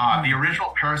 The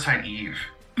original Parasite Eve.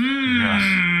 Yeah,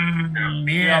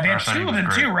 they have 2 of them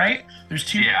too, right? There's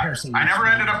 2 Parasite Eves. I never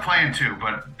ended up playing 2,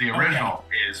 but the original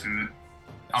is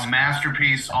a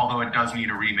masterpiece, although it does need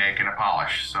a remake and a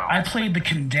polish. So I played the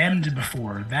Condemned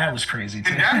before. That was crazy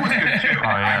too. Condemned was good too. Oh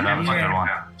yeah, that was a good one.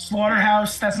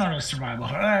 Slaughterhouse, that's not a survival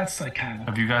horror. That's like kind of.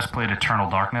 Have you guys played Eternal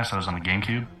Darkness? That was on the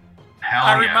GameCube. Hell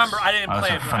I remember. I didn't play it.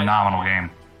 That was a phenomenal game.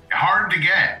 Hard to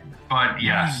get, but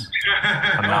yes.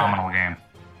 Phenomenal game.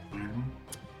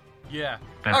 Yeah.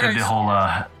 That did the whole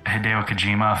Hideo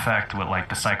Kojima effect with like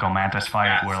the Psycho Mantis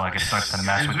fight, where like it starts to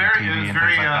mess with your TV and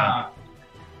things like that.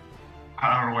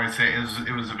 I don't know what to say.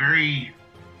 It was a very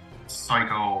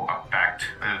psycho effect.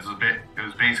 It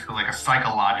was basically like a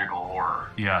psychological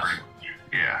horror. Yes.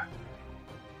 Yeah.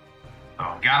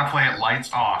 So gotta play it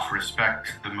lights off.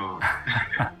 Respect the mood.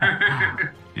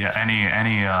 Yeah.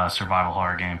 Any survival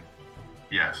horror game.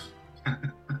 Yes.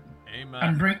 Amen.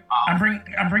 man.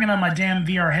 I'm bringing on my damn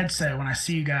VR headset when I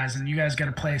see you guys, and you guys got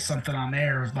to play something on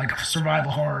there like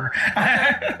survival horror.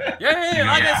 Yeah.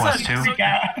 Like I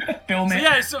said, film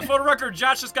it. So for the record,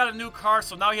 Josh just got a new car,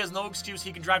 so now he has no excuse.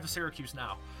 He can drive to Syracuse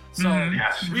now. So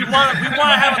Yes. we want to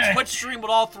have a Twitch stream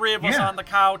with all three of us on the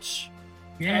couch,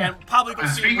 and probably go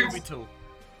see a movie too.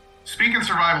 Speaking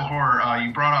survival horror,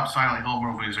 you brought up Silent Hill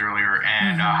movies earlier,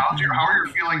 and how are your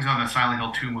feelings on the Silent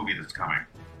Hill 2 movie that's coming?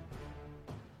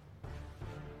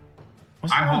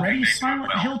 Was there already a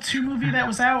Silent Hill 2 movie that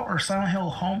was out, or Silent Hill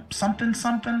Home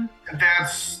something?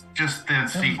 That's just the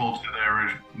sequel to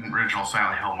the original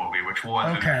Silent Hill movie, which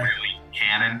wasn't really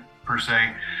canon per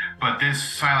se. But this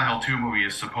Silent Hill 2 movie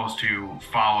is supposed to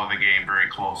follow the game very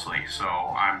closely, so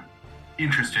I'm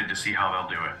interested to see how they'll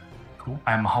do it. Cool.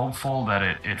 I'm hopeful that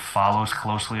it follows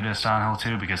closely to Silent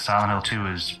Hill 2 because Silent Hill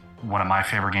 2 is one of my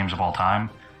favorite games of all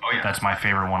time. Oh yeah, that's my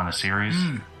favorite one in the series.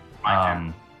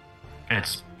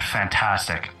 It's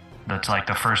fantastic. That's like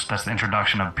that's the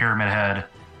introduction of Pyramid Head.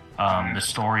 The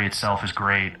story itself is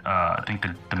great. I think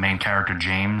the main character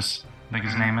James, I think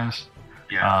his name is.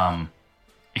 Yeah.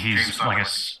 He's like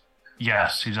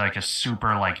he's like a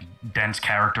super like dense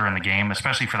character in the game,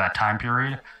 especially for that time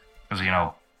period, because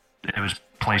it was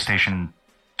PlayStation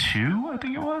 2, I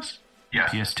think it was.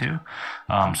 Yes. PS2.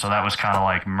 So that was kind of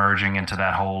like merging into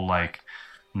that whole like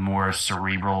more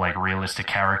cerebral, like realistic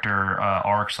character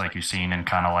arcs, like you've seen in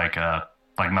kind of like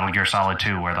Metal Gear Solid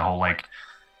 2, where the whole like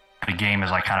the game is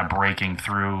like kind of breaking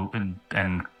through and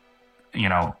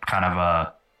kind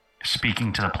of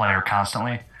speaking to the player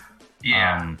constantly.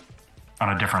 Yeah. On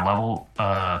a different level.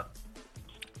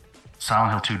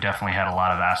 Silent Hill 2 definitely had a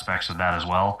lot of aspects of that as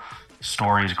well.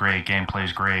 Story is great, gameplay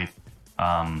is great.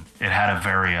 It had a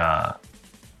very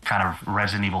kind of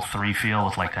Resident Evil 3 feel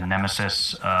with like a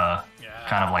nemesis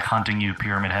kind of like hunting you,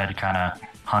 Pyramid Head kind of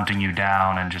hunting you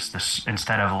down, and just this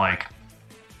instead of like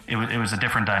it was a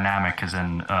different dynamic because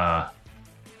in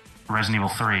Resident Evil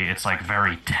 3 it's like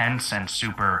very tense and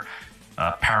super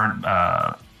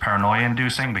paranoia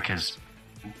inducing because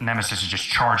Nemesis is just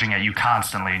charging at you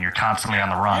constantly and you're constantly on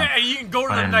the run. Yeah, you can go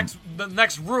to the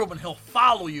next room and he'll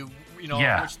follow you. Which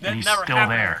never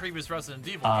happened in the previous Resident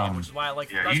Evil game, which is why I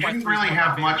like. Yeah, you didn't really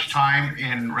have much time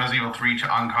in Resident Evil 3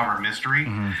 to uncover mystery.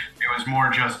 Mm-hmm. It was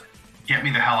more just get me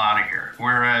the hell out of here.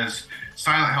 Whereas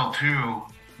Silent Hill 2,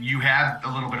 you had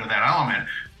a little bit of that element,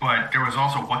 but there was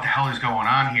also what the hell is going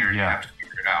on here. And you have to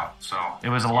figure it out. So it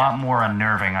was a lot more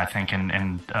unnerving, I think,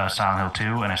 in Silent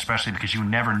Hill 2, and especially because you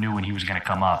never knew when he was going to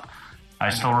come up.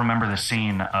 I still remember the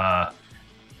scene.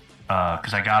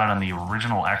 Because I got it on the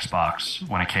original Xbox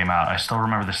when it came out. I still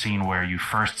remember the scene where you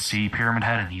first see Pyramid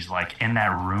Head and he's like in that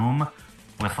room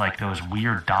with like those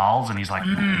weird dolls and he's like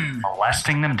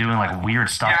molesting them, doing like weird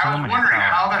stuff to them. I was wondering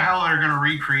how the hell they're going to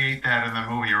recreate that in the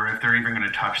movie, or if they're even going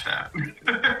to touch that.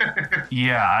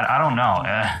 I don't know.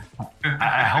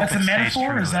 I hope that's a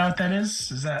metaphor. Is that what that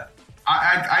is? Is that?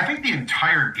 I think the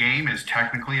entire game is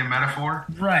technically a metaphor.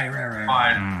 Right.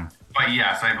 But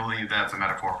yes, I believe that's a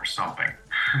metaphor for something.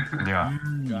 Yeah.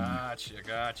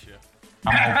 Gotcha.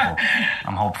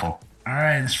 I'm hopeful. All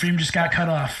right, the stream just got cut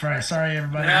off. All right, sorry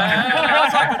everybody. All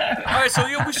right, so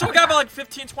we still got about like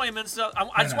 15, 20 minutes.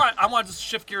 I want to just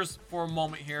shift gears for a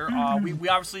moment here. We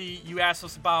obviously, you asked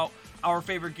us about our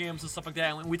favorite games and stuff like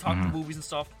that, and we talked movies and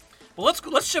stuff. But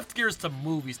let's shift gears to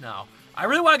movies now. I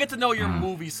really want to get to know your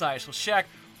movie side. So Shaq,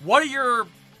 what are your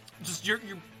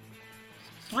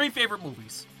 3 favorite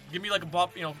movies? Give me like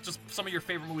just some of your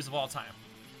favorite movies of all time.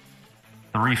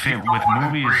 3 favorite with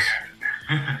movies.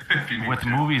 With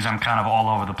movies, I'm kind of all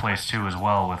over the place too, as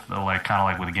well. With like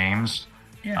with games.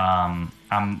 Yeah.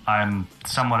 I'm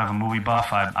somewhat of a movie buff.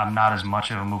 I'm not as much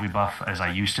of a movie buff as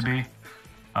I used to be.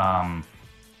 And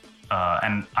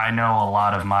I know a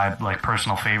lot of my like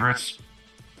personal favorites.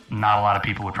 Not a lot of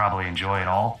people would probably enjoy at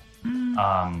all.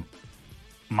 I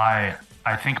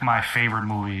think my favorite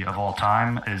movie of all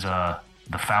time is The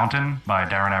Fountain by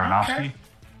Darren Aronofsky.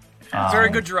 Okay. Very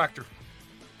good director.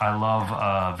 I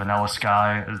love Vanilla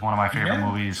Sky is one of my favorite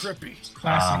movies. Trippy.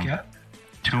 Classic,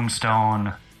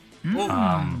 Tombstone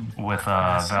with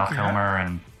Val Kilmer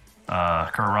and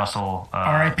Kurt Russell.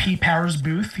 R.I.P. Powers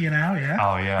Booth, yeah.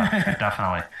 Oh, yeah,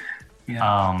 definitely.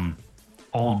 Yeah.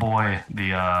 Old Boy,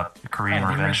 the Korean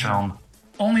revenge film.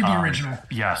 Only the original.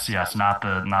 Yes, not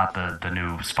the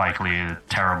new Spike Lee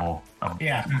terrible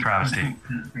travesty.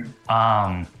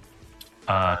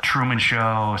 Truman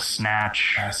Show,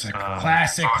 Snatch,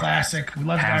 classic. We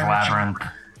love Pan's Labyrinth.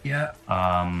 Yeah.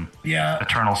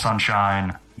 Eternal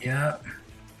Sunshine. Yeah.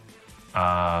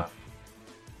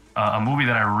 A movie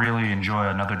that I really enjoy,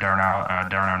 another Darren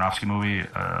Aronofsky movie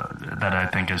that I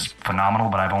think is phenomenal,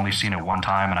 but I've only seen it one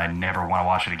time and I never want to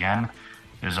watch it again,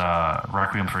 is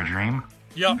Requiem for a Dream.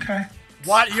 Yep. Okay.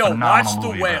 Watch Phenomenal The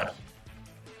movie, Whale.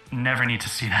 Never need to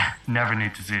see that. Never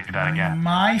need to see that again.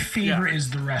 My favorite is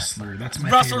The Wrestler. That's my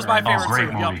Wrestler's favorite. my favorite great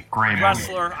too. movie. Yep. Great movie.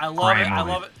 Wrestler. I love Great it. I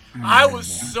movie. love it. I was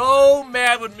so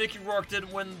mad when Mickey Rourke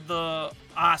didn't win the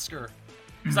Oscar.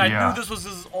 Because I knew this was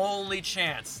his only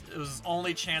chance. It was his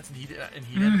only chance, and he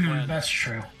didn't win. That's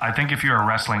true. I think if you're a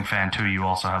wrestling fan too, you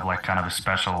also have like kind of a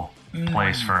special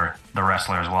place for The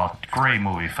Wrestler as well. Great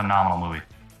movie, phenomenal movie.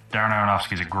 Darren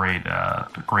Aronofsky's a great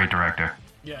director.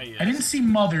 Yeah, he is. I didn't see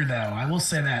Mother though. I will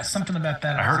say that something about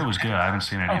that. I heard it was good. I haven't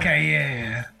seen it yet. Okay,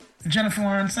 yeah. Jennifer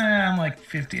Lawrence. I'm like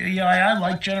 50. Yeah, I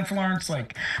like Jennifer Lawrence.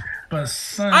 Like, but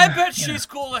I bet she's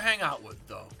cool to hang out with,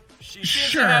 though.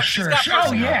 Sure.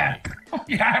 Oh yeah.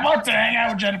 I want to hang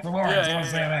out with Jennifer Lawrence. I'll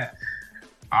say that.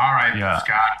 All right, Yeah.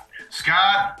 Scott.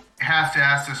 Scott has to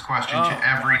ask this question to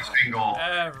every single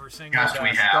guest we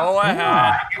have. Go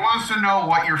ahead. He wants to know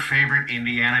what your favorite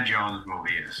Indiana Jones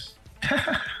movie is.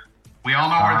 We all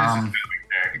know where this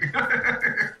is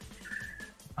going.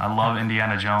 I love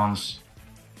Indiana Jones.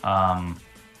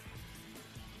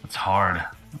 It's hard.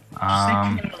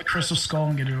 Just take the Crystal Skull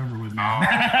and get it over with, man.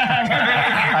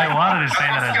 I wanted to say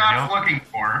that as a Scott's joke. looking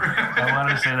for. I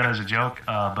wanted to say that as a joke,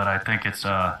 but I think it's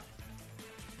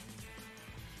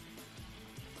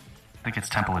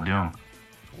Temple of Doom.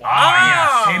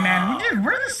 Wow. Hey man,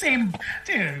 we're the same,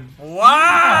 dude. Wow.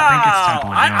 I think it's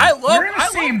Temple of Doom. I love We're in the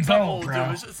same Temple boat, of bro.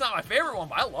 Doom. It's not my favorite one,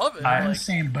 but I love it. We're in the Like,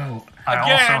 same boat. I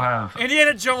again, also have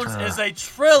Indiana Jones is a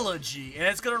trilogy, and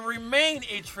it's going to remain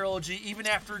a trilogy even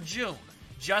after June.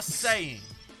 Just saying.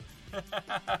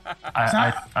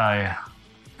 I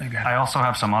Okay. also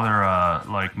have some other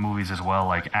like movies as well,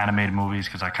 like animated movies,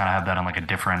 because I kind of have that in like a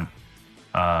different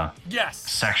Yes.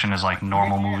 section as like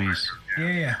normal movies.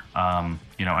 Yeah.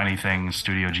 Anything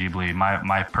Studio Ghibli.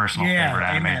 My personal Yeah, favorite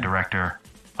animated amen. director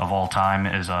of all time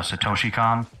is Satoshi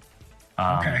Kon.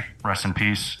 Okay. Rest in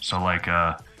peace. So like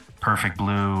Perfect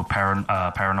Blue,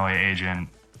 Paranoia Agent,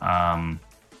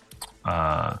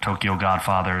 Tokyo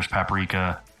Godfathers,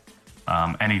 Paprika.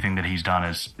 Anything that he's done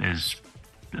is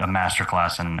a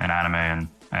masterclass in anime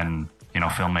and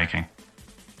filmmaking.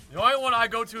 The only one I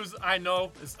go to is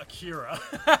Akira.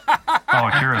 Oh,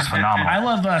 Akira's phenomenal. I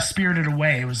love Spirited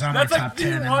Away. It was on That's my like top the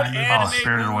 10 in one my anime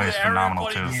Spirited Away is movie phenomenal,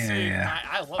 everybody's too. seen. Yeah.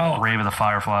 I love Oh. it. Grave of the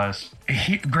Fireflies.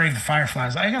 Grave of the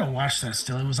Fireflies. I gotta watch that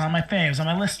still. It was on my thing. It was on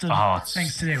my list of It's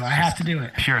things to do. I have to do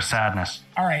it. Pure sadness.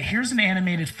 All right, here's an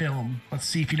animated film. Let's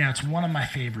see if you know. It's one of my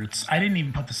favorites. I didn't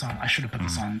even put this on. I should have put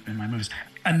this on in my movies.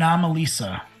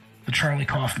 Anomalisa, the Charlie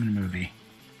Kaufman movie.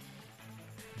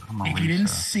 If you didn't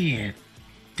see it,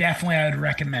 definitely I would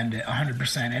recommend it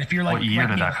 100%. And if you're like, What year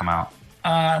did me, that come out?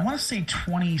 I want to say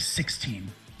 2016.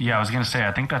 Yeah, I was gonna say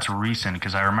I think that's recent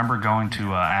because I remember going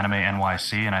to Anime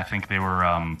NYC and I think they were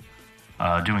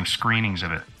doing screenings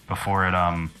of it before it.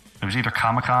 It was either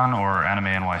Comic-Con or Anime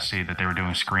NYC that they were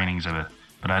doing screenings of it,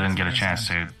 but I didn't get a chance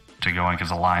to go in because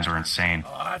the lines were insane.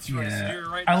 Oh, that's right. Yeah. So you're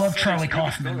right I in the love city, Charlie so you can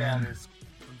Kaufman, go to all man. those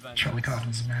conventions. Charlie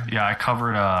Kaufman's a man. Yeah, I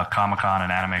covered Comic-Con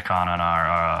and AnimeCon on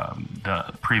our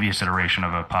the previous iteration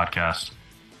of a podcast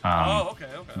Okay.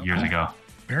 years ago.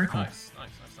 Very cool. Nice.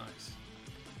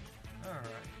 All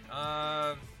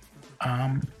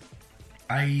right.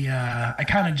 I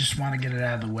kind of just want to get it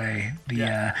out of the way.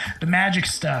 The magic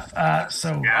stuff.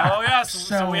 So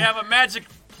So we have a magic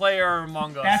player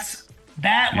among us.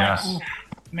 Yes. Oof,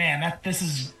 man, this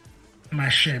is my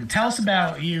shit. Tell us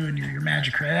about you and your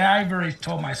magic career. I've already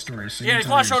told my story. So Yeah, if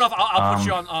you want to show it off, I'll put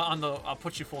you on the. I'll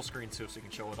put you full screen too, so you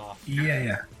can show it off.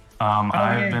 Yeah.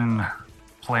 I've been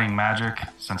playing Magic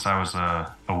since I was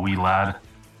a wee lad.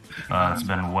 It's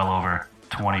been well over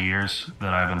 20 years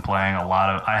that I've been playing.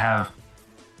 I have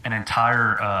an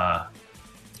entire,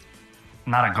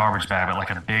 not a garbage bag, but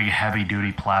like a big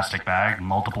heavy-duty plastic bag,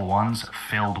 multiple ones,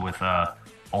 filled with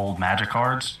old Magic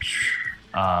cards.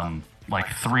 Like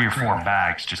 3 or 4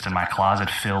 bags just in my closet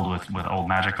filled with old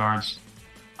Magic cards.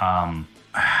 I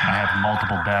have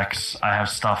multiple decks. I have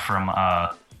stuff from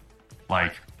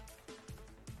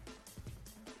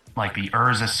like the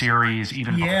Urza series,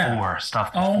 even before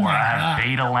stuff before. Oh my I have God.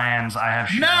 Beta Lands. I have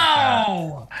shit like that.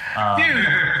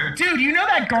 No, dude, you know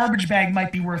that garbage bag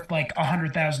might be worth like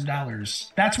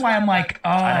 $100,000. That's why I'm like,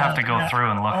 I'd have to go through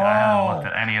and look. I haven't looked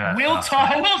at any of that. We'll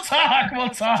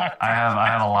talk. I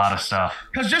have a lot of stuff.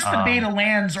 Because just the Beta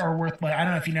Lands are worth like, I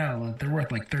don't know if you know, they're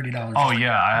worth like $30. Oh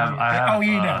yeah, I have. Oh,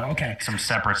 you know, okay. Some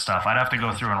separate stuff. I'd have to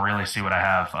go through and really see what I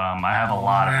have. I have a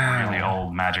lot of really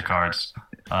old Magic cards.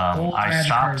 I Magic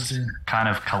stopped cards, kind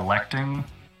of collecting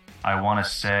I want to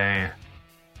say,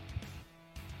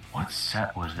 what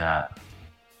set was that?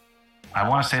 I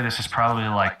want to say this is probably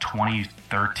like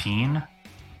 2013.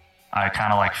 I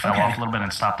kind of like fell off a little bit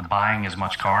and stopped buying as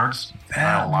much cards. I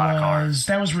had a lot of cards.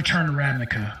 That was Return to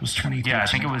Ravnica. Was 2013. Yeah, I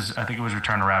think it was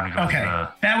Return to Ravnica. Okay,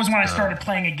 that was when I started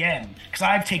playing again because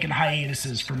I've taken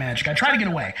hiatuses for Magic. I try to get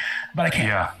away, but I can't.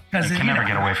 Yeah, you can never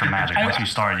get away from Magic. Once you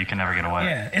start, you can never get away.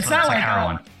 Yeah, it's not like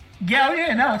heroin.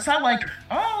 No, it's not like,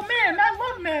 oh man, I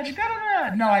love Magic. Da, da,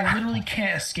 da. No, I literally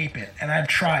can't escape it, and I've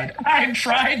tried.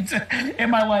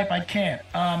 In my life, I can't.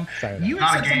 You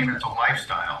not a game; it's a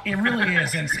lifestyle. It really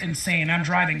is. It's insane. I'm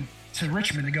driving to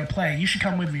Richmond to go play. You should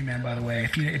come with me, man. By the way,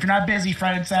 if you're not busy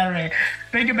Friday and Saturday,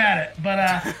 think about it.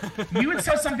 But you had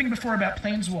said something before about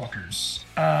Planeswalkers.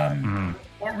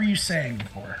 What were you saying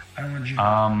before? I wanted you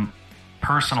to...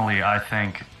 Personally, I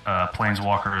think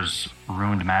Planeswalkers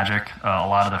ruined Magic. A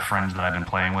lot of the friends that I've been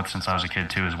playing with since I was a kid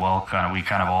too, as well. We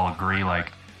kind of all agree.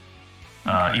 Like,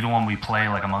 even when we play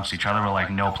like amongst each other, we're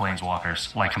like, no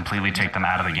Planeswalkers. Like, completely take them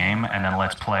out of the game, and then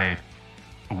let's play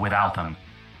without them.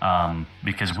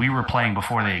 Because we were playing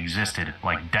before they existed,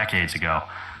 like decades ago.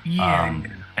 Yeah.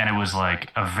 And it was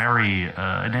like a very,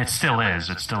 and it still is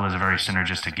a very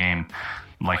synergistic game,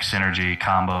 like synergy,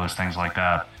 combos, things like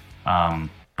that.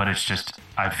 But it's just,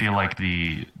 I feel like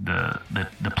the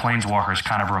Planeswalkers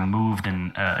kind of removed and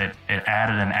it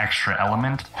added an extra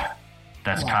element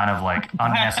that's kind of like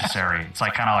unnecessary. It's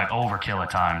like kind of like overkill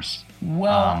at times.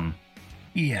 Well,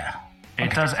 yeah.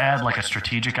 It does add like a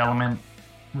strategic element,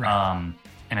 right.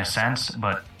 In a sense,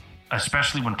 but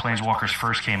especially when Planeswalkers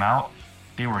first came out,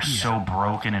 they were so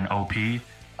broken and OP. It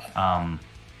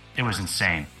was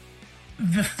insane.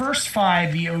 The first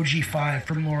 5, the OG 5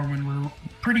 from Lorwyn were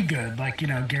pretty good, like,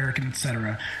 Garrick and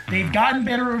etc. They've gotten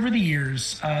better over the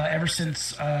years, ever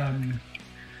since, God,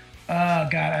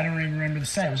 I don't even remember the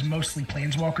set. It was mostly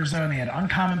Planeswalkers, though, and they had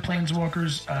uncommon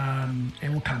Planeswalkers.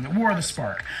 It will come. War of the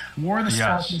Spark. War of the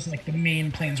Spark was like the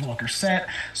main Planeswalker set,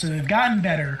 so they've gotten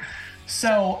better.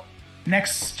 So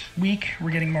next week,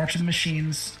 we're getting March of the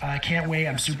Machines. I can't wait.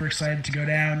 I'm super excited to go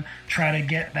down, try to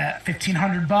get that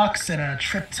 $1,500 and a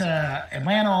trip to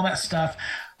Atlanta, all that stuff.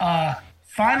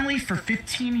 Finally, for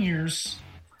 15 years,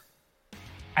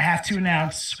 I have to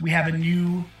announce we have a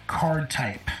new card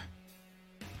type.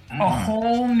 A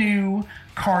whole new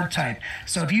card type.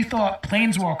 So if you thought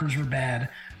Planeswalkers were bad,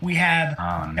 we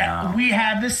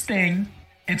have this thing.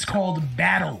 It's called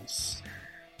Battles.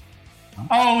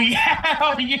 Oh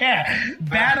yeah.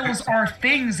 Battles are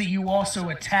things that you also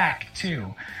attack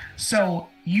too. So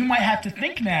you might have to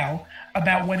think now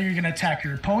about whether you're going to attack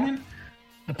your opponent,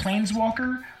 the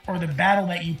Planeswalker, or the battle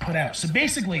that you put out. So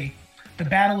basically, the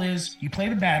battle is you play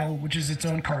the battle, which is its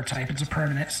own card type. It's a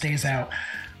permanent, stays out.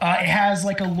 It has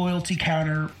like a loyalty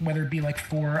counter, whether it be like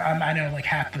 4. I know like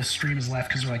half the stream is left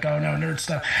because they're like, oh no, nerd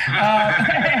stuff.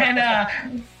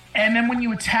 And then when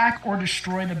you attack or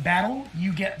destroy the battle,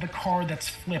 you get the card that's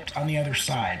flipped on the other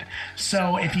side.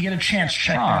 So if you get a chance,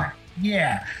 check that.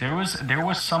 Yeah. There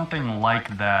was something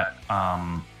like that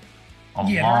long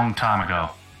time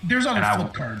ago. There's other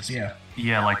flip cards, yeah.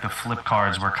 Yeah, like the flip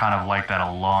cards were kind of like that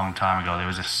a long time ago. There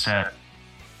was a set, I'm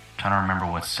trying to remember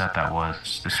what set that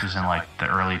was. This was in like the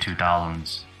early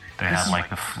 2000s. They had like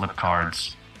the flip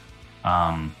cards.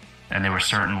 And there were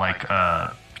certain like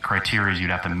criteria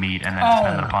you'd have to meet, and then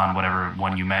depending upon whatever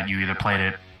one you met, you either played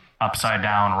it upside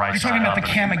down, right side up. You're talking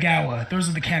about the Kamigawa. Those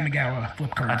are the Kamigawa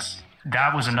flip cards.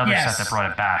 That was another set that brought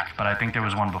it back, but I think there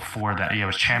was one before that. Yeah, it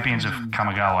was Champions of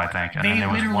Kamigawa, I think. And they then there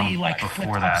was literally one like before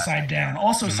flipped that. Upside down.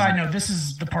 Also, side note, this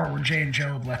is the part where Jay and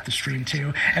Joe have left the stream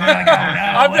too, and they're like,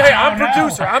 "Oh no!" I'm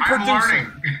producer. I'm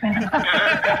producer.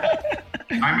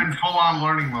 I'm in full-on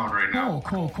learning mode right now.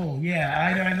 Cool.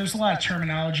 Yeah, I there's a lot of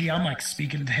terminology. I'm like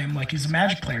speaking to him like he's a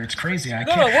Magic player. It's crazy. We're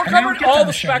covering all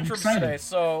the spectrums today,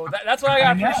 so that's what I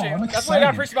got to appreciate. That's what I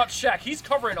got to appreciate about Shaq. He's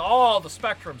covering all the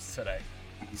spectrums today.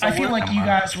 So I feel like you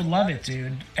guys would love it,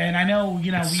 dude. And I know,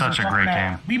 it's such a great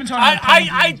game. We've been talking about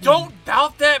I don't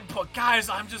doubt that, but guys,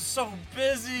 I'm just so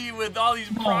busy with all these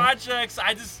projects.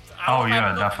 I don't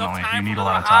have enough time. You need a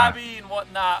lot of time. Hobby and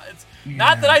whatnot. It's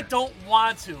not that I don't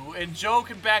want to, and Joe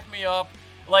can back me up.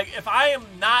 Like, if I am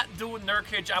not doing Nerd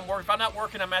Cage, I'm working. If I'm not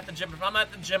working, I'm at the gym. If I'm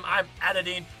at the gym, I'm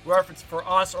editing, whether it's for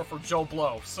us or for Joe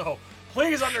Blow. So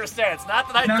please understand, it's not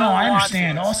that I don't want to. No, I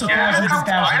understand. Also, I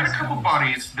had a couple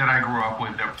buddies that I grew up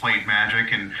with that played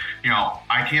Magic, and,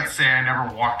 I can't say I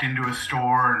never walked into a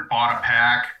store and bought a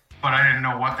pack, but I didn't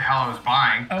know what the hell I was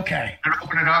buying. Okay. I'd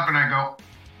open it up and I go,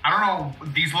 I don't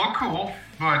know, these look cool,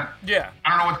 but Yeah. I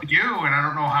don't know what to do, and I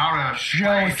don't know how to. Joe,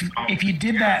 play, if you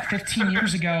did that 15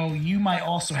 years ago, you might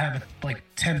also have a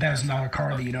 $10,000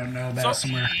 car that you don't know about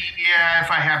somewhere. Yeah,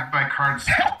 if I have my cards.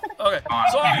 Okay.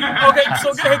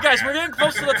 So hey guys, we're getting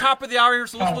close to the top of the hour here.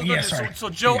 So so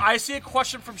Joe, I see a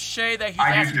question from Shay that he's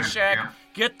asking Shaq. Yeah.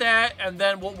 Get that, and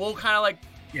then we'll kind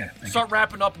of start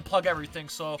wrapping up and plug everything.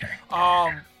 So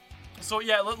let's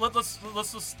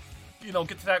just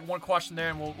get to that one question there,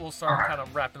 and we'll start kind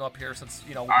of wrapping up here since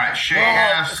All right, Shay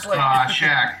asks,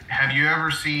 Shaq, have you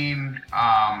ever seen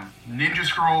Ninja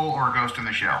Scroll or Ghost in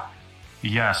the Shell?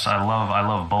 Yes, I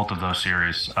love both of those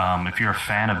series. If you're a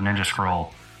fan of Ninja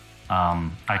Scroll,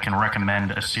 I can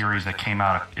recommend a series that came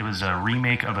out. It was a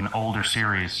remake of an older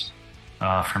series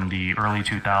from the early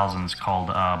 2000s called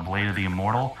Blade of the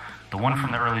Immortal. The one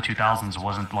from the early 2000s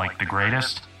wasn't like the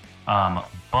greatest,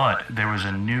 but there was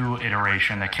a new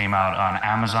iteration that came out on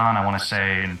Amazon, I want to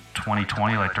say in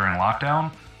 2020, like during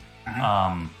lockdown,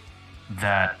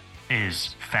 that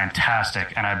is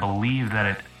fantastic. And I believe that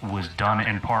it was done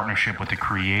in partnership with the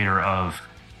creator of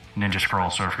Ninja Scroll.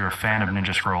 So if you're a fan of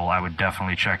Ninja Scroll, I would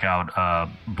definitely check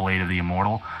out Blade of the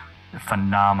Immortal.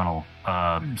 Phenomenal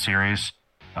series.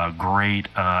 Great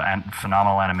and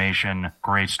phenomenal animation,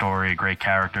 great story, great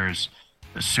characters,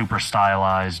 super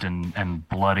stylized and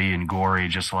bloody and gory,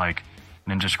 just like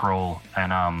Ninja Scroll.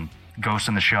 And Ghost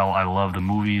in the Shell, I love the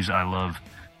movies, I love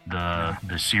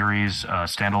the series,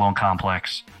 standalone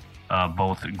complex,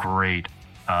 both great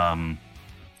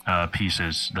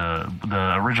pieces.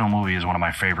 The original movie is one of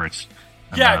my favorites.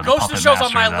 Yeah, Ghost in the Shell's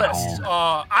on my list.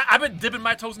 I've been dipping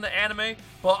my toes in the anime,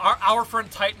 but our friend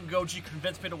Titan Goji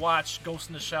convinced me to watch Ghost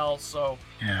in the Shell, so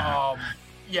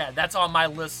that's on my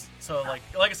list. So like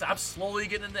I said, I'm slowly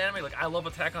getting into anime. Like I love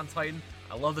Attack on Titan,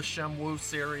 I love the Shenmue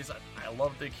series, I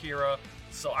love Big Hero,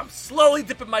 so I'm slowly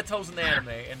dipping my toes in the anime.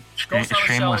 And Ghost in the Shell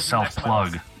shameless is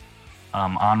self-plug.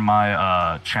 On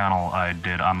my channel,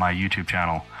 on my YouTube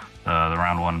channel, the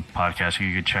Round One podcast,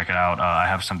 you could check it out. I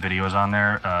have some videos on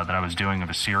there that I was doing of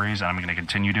a series, and I'm going to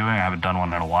continue doing. I haven't done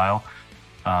one in a while.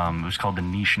 It was called the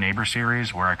Niche Neighbor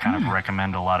series, where I kind of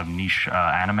recommend a lot of niche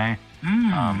anime,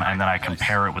 and then I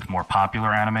compare it with more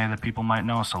popular anime that people might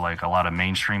know, so like a lot of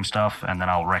mainstream stuff, and then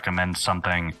I'll recommend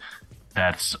something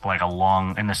that's like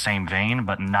in the same vein,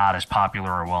 but not as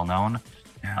popular or well known.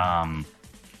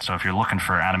 So if you're looking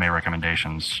for anime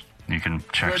recommendations, you can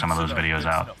check some of those videos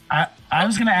out. I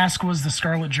was going to ask, was the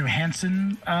Scarlett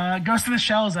Johansson Ghost in the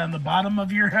Shell, is that on the bottom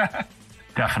of your...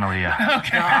 Definitely, yeah.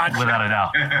 Okay. Without a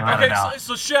doubt.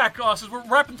 So Shaq, since we're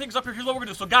wrapping things up here, here's what we're going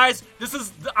to do. So guys,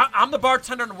 I'm the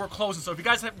bartender and we're closing. So if you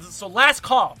guys last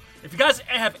call. If you guys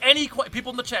have any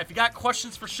people in the chat, if you got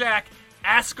questions for Shaq,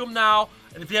 ask them now.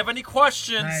 And if you have any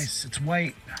questions... Nice, it's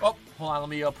white. Oh, hold on, let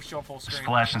me push you on full screen. Just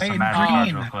flashing some magic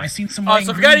cards real quick. I seen some white.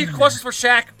 So if you got any questions for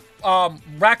Shaq,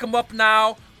 rack them up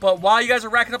now. But while you guys are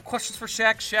racking up questions for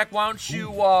Shaq, why don't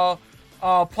you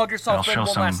plug yourself in one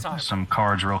last time? I'll show some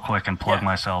cards real quick and plug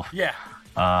myself. Yeah.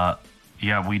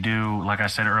 Yeah, we do, like I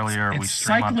said earlier, we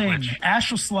stream cycling, on Twitch.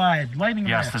 Astral Slide, Lightning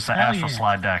Yes, Rest. this is an Astral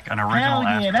Slide deck, an original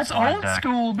Astral that's Slide old deck.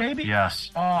 school, baby. Yes,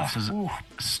 this is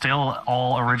still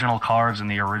all original cards in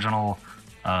the original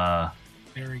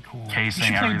very cool. casing. You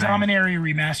should play everything. Dominaria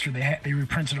Remastered. They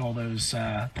reprinted all those.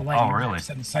 The Lightning really? Rest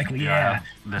and cycling. Yeah,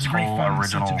 this whole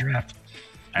original draft.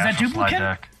 Is that duplicate?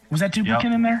 Deck. Was that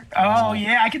duplicate in there? Oh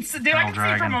yeah, I can see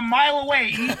from a mile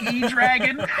away. E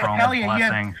Dragon. Hell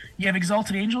yeah, you have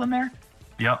Exalted Angel in there.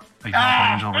 Yep,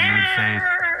 Exalted Angel, Renewed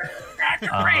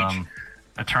Faith.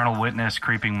 Eternal Witness,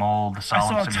 Creeping Mold,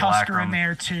 Solemn I saw Simulacrum. Tusker in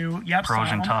there too. Yep,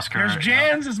 Trojan Tusker. There's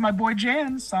Jans, is my boy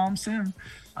Jans. Solemn Sim.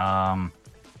 I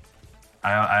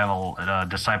have a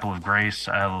Disciple of Grace.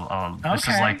 I have this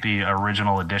is like the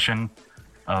original edition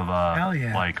of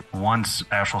like once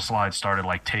Astral Slide started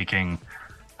like taking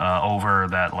over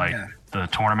that the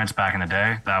tournaments back in the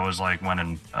day. That was like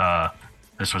when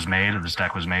this was made. This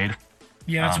deck was made.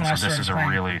 Yeah, that's when I started. So this is playing.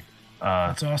 a really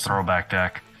awesome. throwback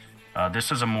deck.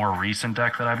 This is a more recent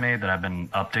deck that I've made that I've been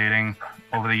updating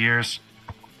over the years.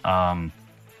 So I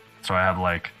have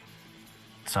like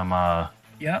some some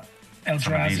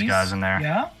of these guys in there.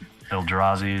 Yeah.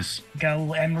 Eldrazi's. Got a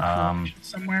little end report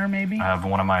somewhere, maybe. I have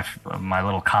one of my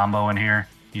little combo in here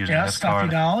using this Stuffy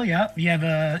card. Doll. Yep. You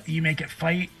have you make it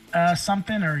fight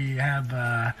something, or you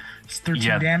have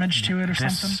 13 damage to it, or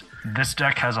something. This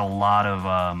deck has a lot of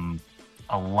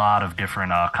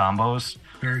different combos.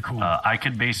 Very cool. I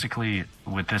could basically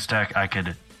with this deck, I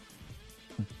could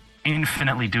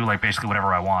infinitely do like basically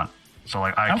whatever I want. So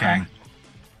like I can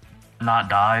not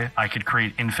die. I could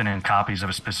create infinite copies of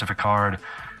a specific card.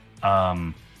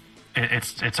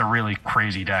 it's a really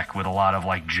crazy deck with a lot of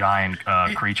like giant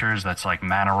creatures. That's like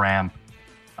mana ramp.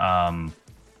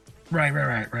 Right.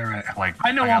 Like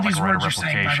I know got, all these like, words you're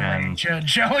saying, by the way.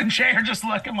 Joe and Jay are just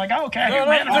looking like, oh, okay. No,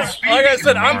 man, like I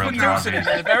said, I'm Speaking- producing it.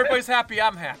 If everybody's happy,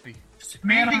 I'm happy.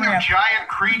 Man, Speaking of giant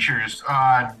creatures,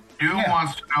 Doom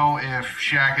wants to know if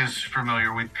Shaq is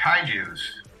familiar with kaijus.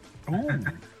 Ooh.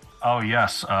 Oh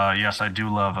yes, yes, I do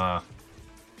love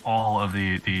all of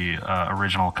the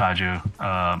original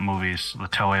kaiju movies, the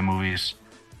Toei movies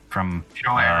from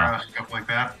Show arrow, stuff like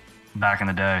that. back in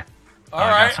the day. All I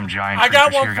right. got some giant I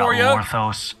creatures got one here. for Got you.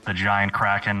 Orthos, the giant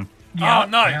kraken. Oh,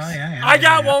 nice. Yeah, I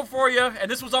got one for you, and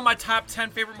this was on my top 10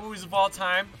 favorite movies of all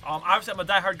time. Obviously, I'm a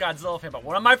diehard Godzilla fan, but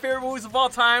one of my favorite movies of all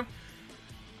time,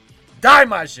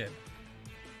 Daimajin.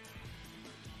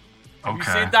 Have you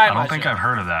Okay, seen I don't Daimajin? think I've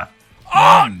heard of that. Oh,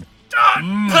 I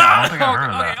don't think I've heard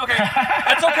of that. Okay,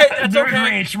 that's okay. That's Nerd okay.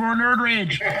 rage. We're nerd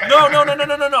rage. No.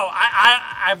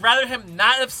 I'd rather him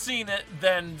not have seen it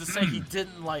than to say he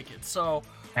didn't like it. So.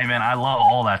 Hey man, I love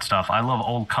all that stuff. I love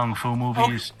old kung fu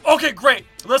movies. Okay, great.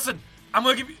 Listen, I'm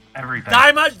gonna give you Everything.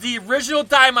 The original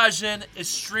Daimajin is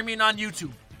streaming on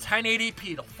YouTube,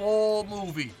 1080p, the full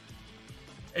movie.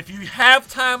 If you have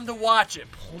time to watch it,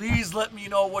 please let me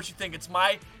know what you think. It's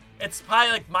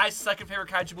probably like my second favorite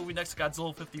kaiju movie next to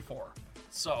Godzilla 54.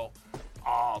 So,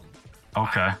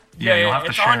 Okay. Yeah, you'll have to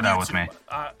it's share on that with me.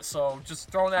 YouTube. So just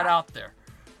throwing that out there.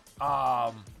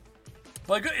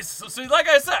 But so like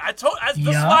I said,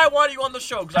 this is why I wanted you on the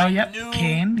show because I knew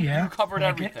Kane, you covered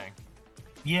like everything.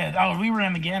 Yeah. Oh, we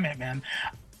ran the gamut, man.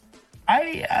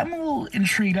 I'm a little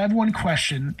intrigued. I have one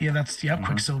question. Yeah, that's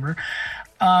Quicksilver.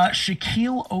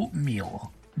 Shaquille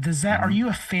Oatmeal. Does that? Are you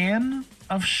a fan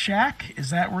of Shaq? Is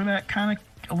that where that kind of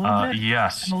a little bit?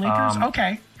 Yes. The Lakers.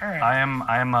 Okay. All right. I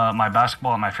am.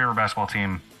 My favorite basketball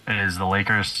team is the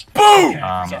Lakers. Boom!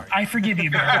 I forgive you,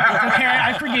 man. Okay,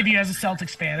 I forgive you as a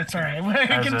Celtics fan. It's all right. We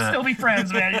can still be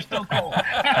friends, man. You're still cool.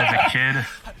 As a kid,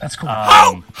 That's cool.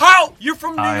 How? You're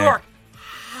from New York.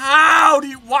 How do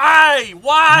you? Why,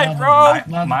 bro?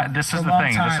 This is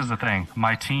the thing.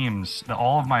 My teams,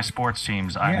 all of my sports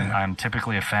teams, I'm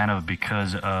typically a fan of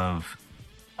because of.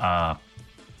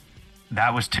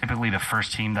 That was typically the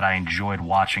first team that I enjoyed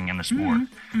watching in the sport.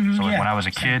 So like when I was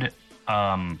a kid,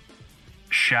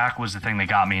 Shaq was the thing that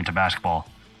got me into basketball.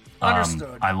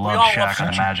 Understood. I loved Shaq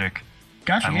and the Magic.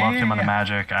 Gotcha. I loved him on the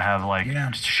Magic. I have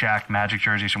Shaq Magic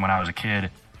jerseys from when I was a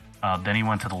kid. Then he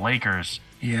went to the Lakers.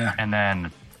 Yeah. And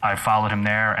then I followed him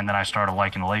there, and then I started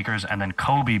liking the Lakers, and then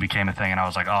Kobe became a thing, and I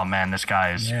was like, oh man, this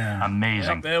guy is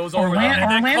amazing. It was over there.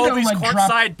 And then Kobe's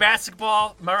courtside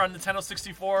basketball. Remember on Nintendo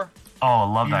 64? Oh, I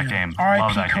love that game.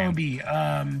 Love that Kobe.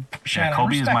 game.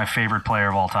 Kobe is my favorite player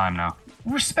of all time now.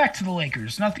 Respect to the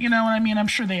Lakers. Not, you know what I mean? I'm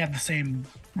sure they have the same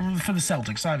for the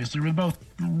Celtics. Obviously, we're both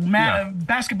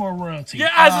basketball royalty.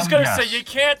 Yeah, I was just gonna say you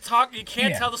can't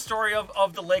tell the story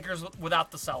of the Lakers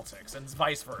without the Celtics, and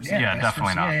vice versa. Yeah,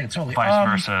 definitely not. Yeah, totally. Vice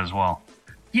versa as well.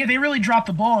 Yeah, they really dropped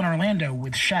the ball in Orlando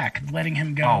with Shaq, letting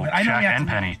him go. Oh, I know Shaq and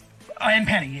Penny. And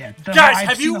Penny, yeah. Guys,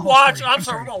 have you watched? I'm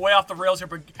sorry, we're going way off the rails here,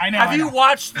 but have you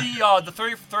watched the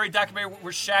 30 for 30 documentary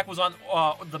where Shaq was on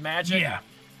the Magic? Yeah.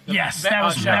 Yes, that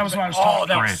was what I was talking about. Oh,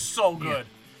 that was so good.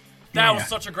 That was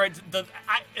such a great.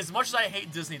 As much as I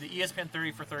hate Disney, the ESPN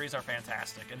 30 for 30s are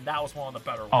fantastic, and that was one of the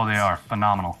better ones. Oh, they are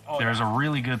phenomenal. Oh, There's a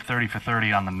really good 30 for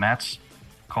 30 on the Mets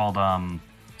called the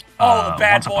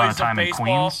Bad Once Upon a Boys Time of in Baseball.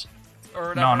 Queens.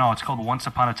 Or No, it's called Once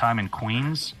Upon a Time in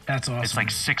Queens. That's awesome. It's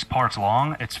like 6 parts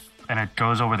long. And it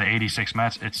goes over the 86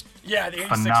 Mets. It's the 86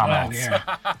 phenomenal.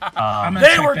 Mets.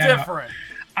 They were different.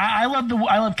 I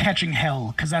love Catching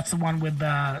Hell because that's the one with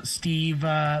Steve,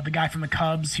 the guy from the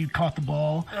Cubs who caught the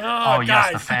ball. Oh yes,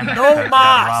 guys, the fan that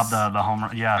Moss. robbed the home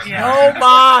run. Yes. No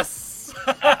Moss.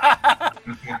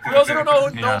 For those who don't know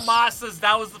who No Moss is,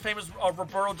 that was the famous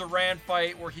Roberto Duran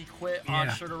fight where he quit on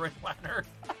Sugar Ray Leonard.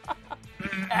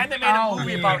 And they made a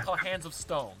movie about it called Hands of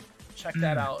Stone. Check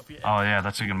that out. Oh yeah,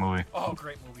 that's a good movie. Oh,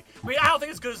 great movie. I mean, I don't think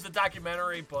it's as good as the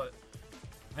documentary, but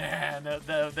man,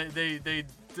 they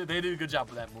did a good job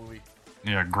with that movie.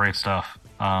 Yeah, great stuff.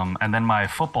 And then my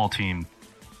football team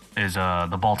is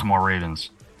the Baltimore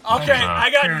Ravens. Okay, I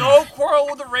got no quarrel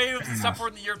with the Ravens except for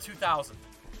in the year 2000.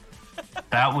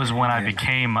 That was when I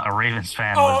became a Ravens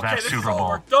fan. Oh, was that Super Bowl?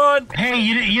 We're done. Hey,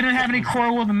 you didn't have any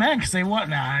quarrel with the men because they what?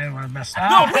 Nah, I didn't want to mess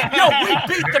up. No, we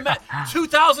beat the Mets.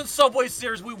 2000 Subway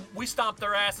Series. We stomped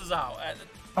their asses out.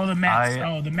 Oh, the Mets.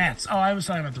 The Mets. Oh, I was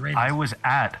talking about the Ravens. I was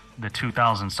at the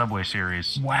 2000 Subway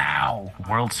Series. Wow.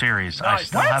 World Series. Nice. I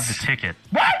still have the ticket.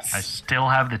 What? I still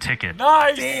have the ticket.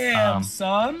 Nice. Damn,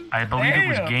 son. I believe it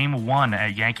was Game 1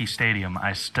 at Yankee Stadium.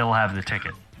 I still have the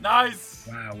ticket. Nice.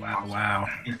 Wow.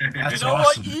 That's You know awesome.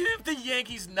 what? Even if the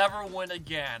Yankees never win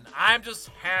again, I'm just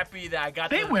happy that I got.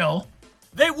 They will.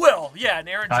 They will. Yeah, and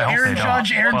Aaron I Judge. hope Aaron they Judge.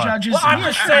 don't. Aaron But- Judge is. Well, I'm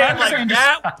just saying, like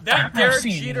that I've Derek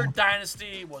seen, Jeter you know.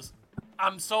 dynasty was.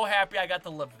 I'm so happy I got to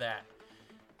live that.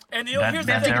 And you know, That here's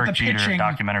the that thing. Derek the Jeter pitching-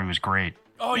 documentary was great.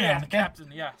 Oh yeah, Yeah, the that-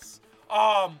 captain, yes.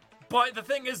 But the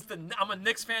thing is, I'm a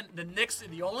Knicks fan. The Knicks are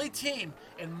the only team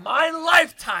in my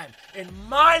lifetime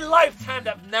that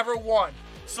have never won.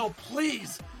 So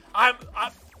please,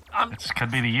 This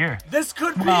could be the year. this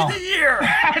could be Well, the year.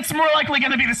 It's more likely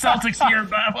going to be the Celtics here,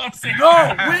 but we'll see.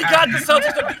 No, we got the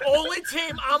Celtics. They're the only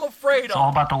team I'm afraid It's all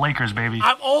of. about the Lakers, baby.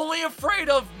 I'm only afraid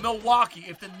of Milwaukee.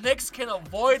 If the Knicks can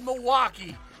avoid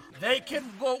Milwaukee, they can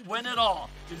win it all.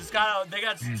 They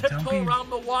got to Dude, tiptoe don't be- around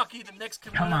Milwaukee. The Knicks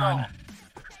can Come win it on. all.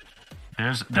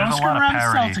 There's Don't a screw lot of around the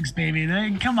parity. Celtics,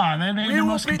 baby. Come on. They're We the will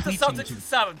most beat the complete Celtics team, in too.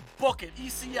 7. Book it.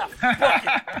 ECF.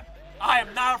 Book it. I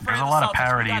am not afraid There's a of the lot Celtics. of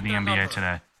parity We in got the their NBA number.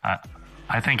 today.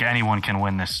 I think anyone can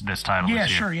win this title Yeah,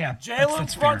 this year. sure, yeah. Jalen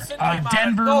That's fair. Brunson came out of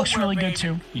Denver looks nowhere, really baby. good,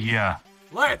 too. Yeah,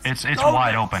 Let's it's go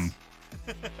wide Knicks. open.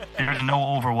 There's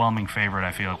no overwhelming favorite.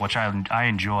 I feel like, which I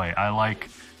enjoy. I like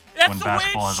That's when the way it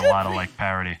basketball has a should lot of be. like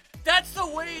parity. That's the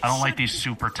way it I don't like should these be.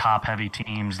 super top heavy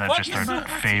teams that Fuck just your are super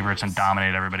favorites and teams.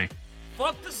 dominate everybody.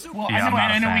 Fuck the Super Well, Yeah, I'm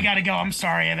not a I know we fan. got to go. I'm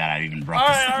sorry that I even brought All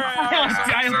this right, all right, all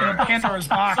right. I opened up Pandora's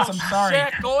box. So, I'm sorry.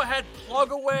 Shaq, go ahead,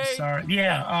 plug away. Sorry.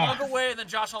 Yeah. Plug away, and then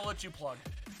Josh, I'll let you plug.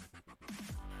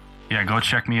 Yeah, go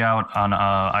check me out on.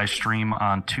 I stream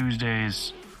on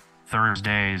Tuesdays,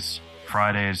 Thursdays,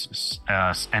 Fridays,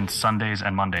 and Sundays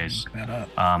and Mondays. that up.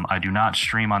 I do not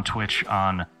stream on Twitch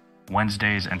on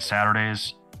Wednesdays and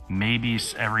Saturdays. Maybe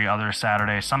every other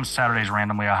Saturday. Some Saturdays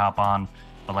randomly I hop on.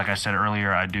 But like I said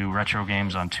earlier, I do retro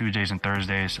games on Tuesdays and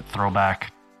Thursdays,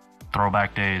 throwback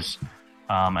days,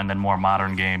 and then more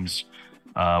modern games.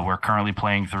 We're currently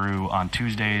playing through on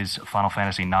Tuesdays Final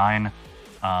Fantasy IX.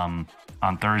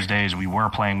 On Thursdays we were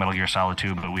playing Metal Gear Solid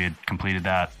 2, but we had completed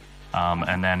that.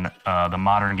 And then the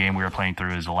modern game we were playing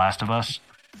through is The Last of Us.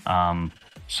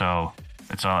 So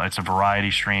it's a variety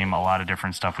stream, a lot of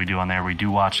different stuff we do on there. We do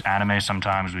watch anime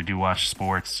sometimes. We do watch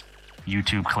sports,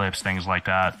 YouTube clips, things like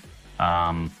that,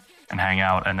 and hang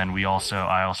out. And then I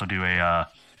also do a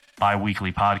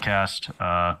bi-weekly podcast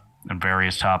on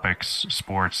various topics: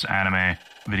 sports, anime,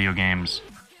 video games.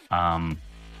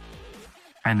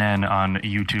 And then on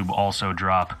YouTube also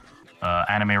drop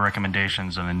anime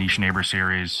recommendations on the Niche Neighbor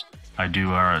series. I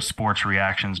do sports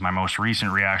reactions. My most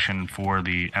recent reaction for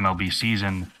the MLB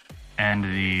season and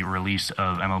the release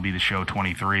of MLB The Show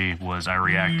 23 was I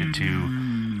reacted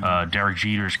to Derek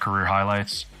Jeter's career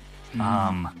highlights.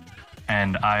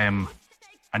 And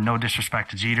no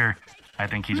disrespect to Jeter, I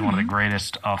think he's one of the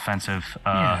greatest offensive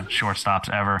shortstops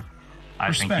ever.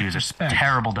 I think he was a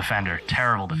terrible defender.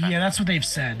 Yeah, that's what they've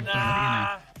said. But,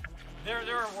 Nah, there are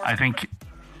worse.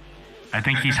 I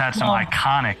think he's had some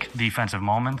iconic defensive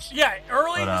moments. Yeah,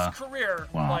 early in But, his career,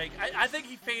 wow. like I think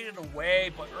he faded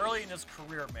away, but early in his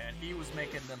career, man, he was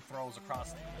making them throws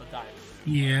across the diamond.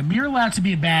 yeah, but you're allowed to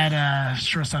be a bad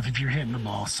shortstop if you're hitting the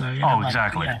ball. So you know,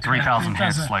 Exactly. yeah, 3,000 it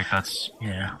hits, doesn't- like that's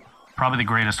Yeah. probably the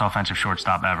greatest offensive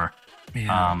shortstop ever.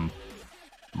 Yeah.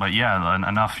 But yeah,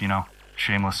 enough,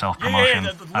 shameless self-promotion. the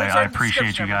links I are in the appreciate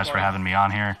description, you guys for everybody. having me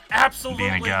on here, Absolutely.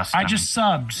 being a guest. I and- just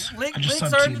subbed. Links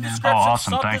subbed are to in you the now. description. Oh,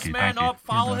 awesome. Sub Thank this you. man Thank you. up.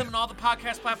 Follow Yeah, him on all the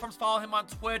podcast platforms. Follow him on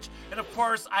Twitch. And of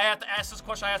course, I have to ask this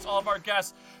question. I ask all of our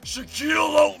guests.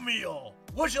 Shaquille Oatmeal.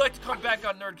 Would you like to come back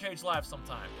on Nerd Cage Live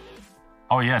sometime?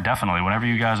 Oh yeah, definitely. Whenever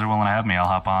you guys are willing to have me, I'll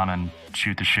hop on and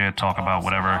shoot the shit, talk about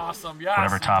whatever Awesome. Yes.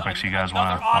 whatever topics you guys want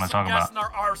Another to awesome talk guest about.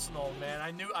 in our arsenal, man.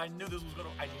 I knew this was gonna.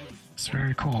 I knew this. It's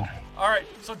very cool. All right,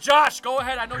 so Josh, go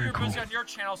ahead. I know Very you're busy cool. on your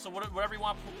channel, so whatever you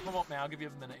want to promote, man. I'll give you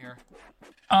a minute here.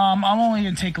 I'm only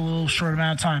gonna take a little short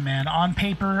amount of time, man. On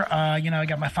paper, I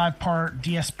got my 5-part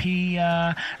DSP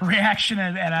reaction,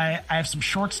 and I have some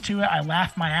shorts to it. I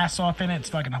laugh my ass off in it. It's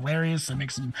fucking hilarious. I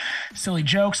make some silly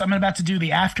jokes. I'm about to do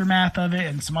the aftermath of it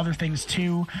and some other things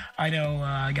too. I know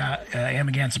I got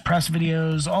Amagan Suppress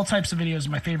videos, all types of videos,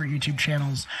 my favorite YouTube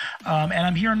channels. And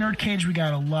I'm here on Nerd Cage. We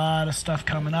got a lot of stuff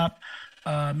coming up.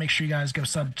 Make sure you guys go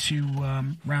sub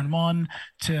to Round 1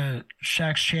 to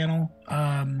Shaq's channel.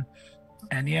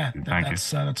 And yeah,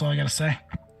 that's all I gotta say.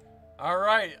 All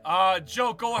right,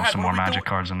 Joe, go ahead. Some What more are we magic doing-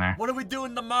 cards in there. What are we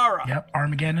doing tomorrow? Yep,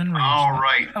 Armageddon and Rage. All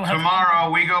right. I'll have-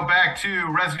 Tomorrow we go back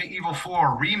to Resident Evil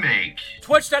 4 Remake.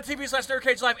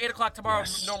 Twitch.tv/NerdCage Live, 8 o'clock tomorrow,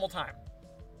 Yes. normal time.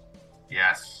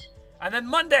 Yes. And then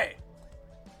Monday,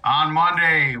 On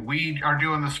Monday, we are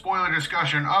doing the spoiler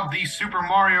discussion of the Super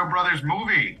Mario Brothers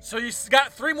movie. So you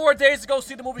got 3 more days to go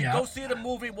see the movie. Yeah. Go see the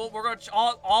movie. We're gonna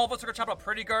all of us are gonna chop it up.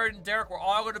 Pretty Garden, Derek, we're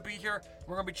all gonna be here.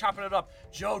 We're gonna be chopping it up.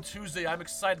 Joe, Tuesday, I'm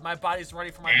excited. My body's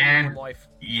ready for my movie life.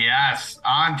 Yes,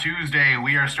 on Tuesday,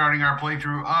 we are starting our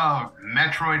playthrough of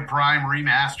Metroid Prime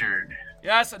Remastered.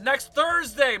 Yes, and next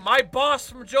Thursday, my boss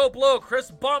from Joe Blow,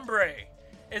 Chris Bombre,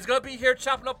 is gonna be here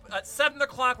chopping up at 7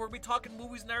 o'clock. We're gonna be talking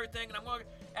movies and everything, and I'm gonna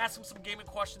ask him some gaming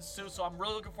questions too. So I'm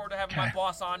really looking forward to having my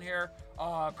boss on here.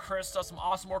 Chris does some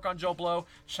awesome work on Joe Blow.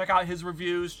 Check out his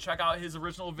reviews. Check out his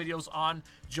original videos on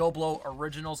Joe Blow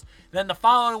Originals. Then the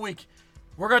following week,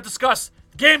 we're gonna discuss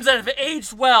games that have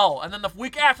aged well, and then the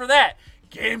week after that,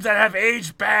 games that have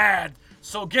aged bad.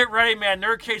 So get ready, man.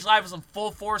 Nerd Cage Live is in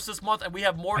full force this month, and we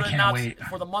have more to announce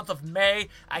for the month of May.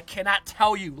 I cannot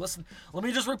tell you. Listen, let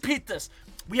me just repeat this.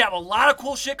 We have a lot of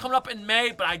cool shit coming up in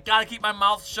May, but I gotta keep my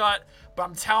mouth shut. But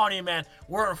I'm telling you, man,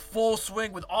 we're in full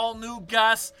swing with all new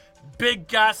guests, big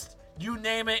guests, you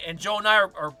name it. And Joe and I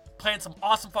are playing some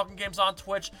awesome fucking games on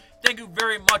Twitch. Thank you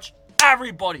very much,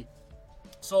 everybody.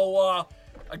 So,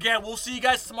 again, we'll see you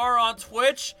guys tomorrow on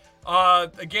Twitch.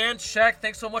 Again, Shaq,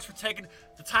 thanks so much for taking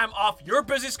the time off your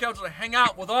busy schedule to hang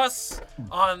out with us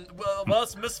on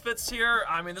us Misfits here.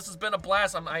 I mean, this has been a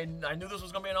blast. I knew this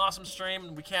was going to be an awesome stream,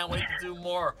 and we can't wait to do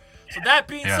more. So that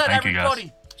being said,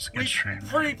 everybody, we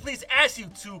pretty please ask you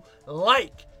to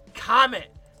like, comment,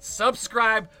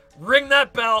 subscribe, ring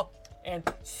that bell, and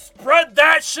spread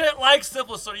that shit like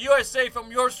syphilis. So the USA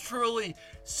from yours truly,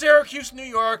 Syracuse, New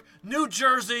York, New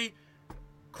Jersey,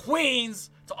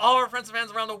 Queens, to all our friends and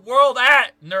fans around the world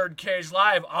at Nerd Cage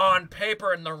Live on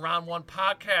paper and the Round 1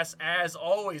 podcast. As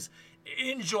always,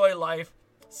 enjoy life,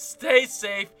 stay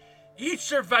safe,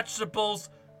 eat your vegetables,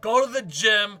 go to the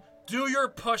gym, do your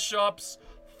push-ups,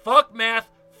 fuck math,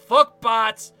 fuck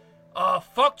bots,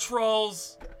 fuck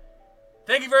trolls.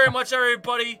 Thank you very much,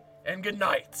 everybody, and good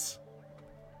night.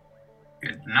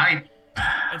 Good night.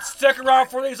 And stick around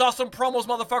for these awesome promos,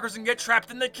 motherfuckers, and get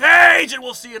trapped in the cage. And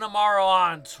we'll see you tomorrow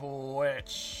on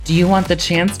Twitch. Do you want the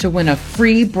chance to win a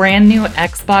free brand new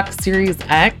Xbox Series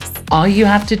X? All you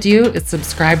have to do is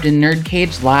subscribe to Nerd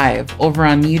Cage Live over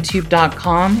on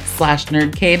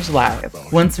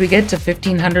youtube.com/nerdcagelive. Once we get to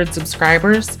 1,500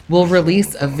 subscribers, we'll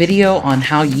release a video on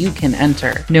how you can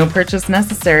enter. No purchase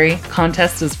necessary.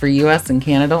 Contest is for US and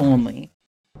Canada only.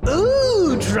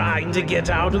 Ooh, trying to get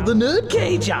out of the nerd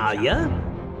cage, are ya?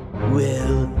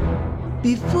 Well,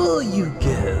 before you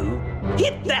go,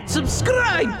 hit that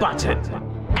subscribe button.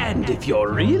 And if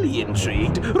you're really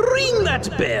intrigued, ring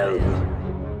that bell.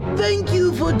 Thank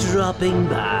you for dropping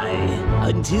by.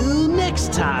 Until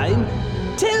next time,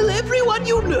 tell everyone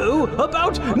you know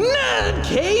about Nerd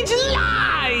Cage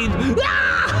Live!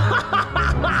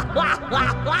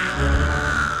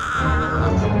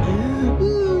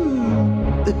 Ooh.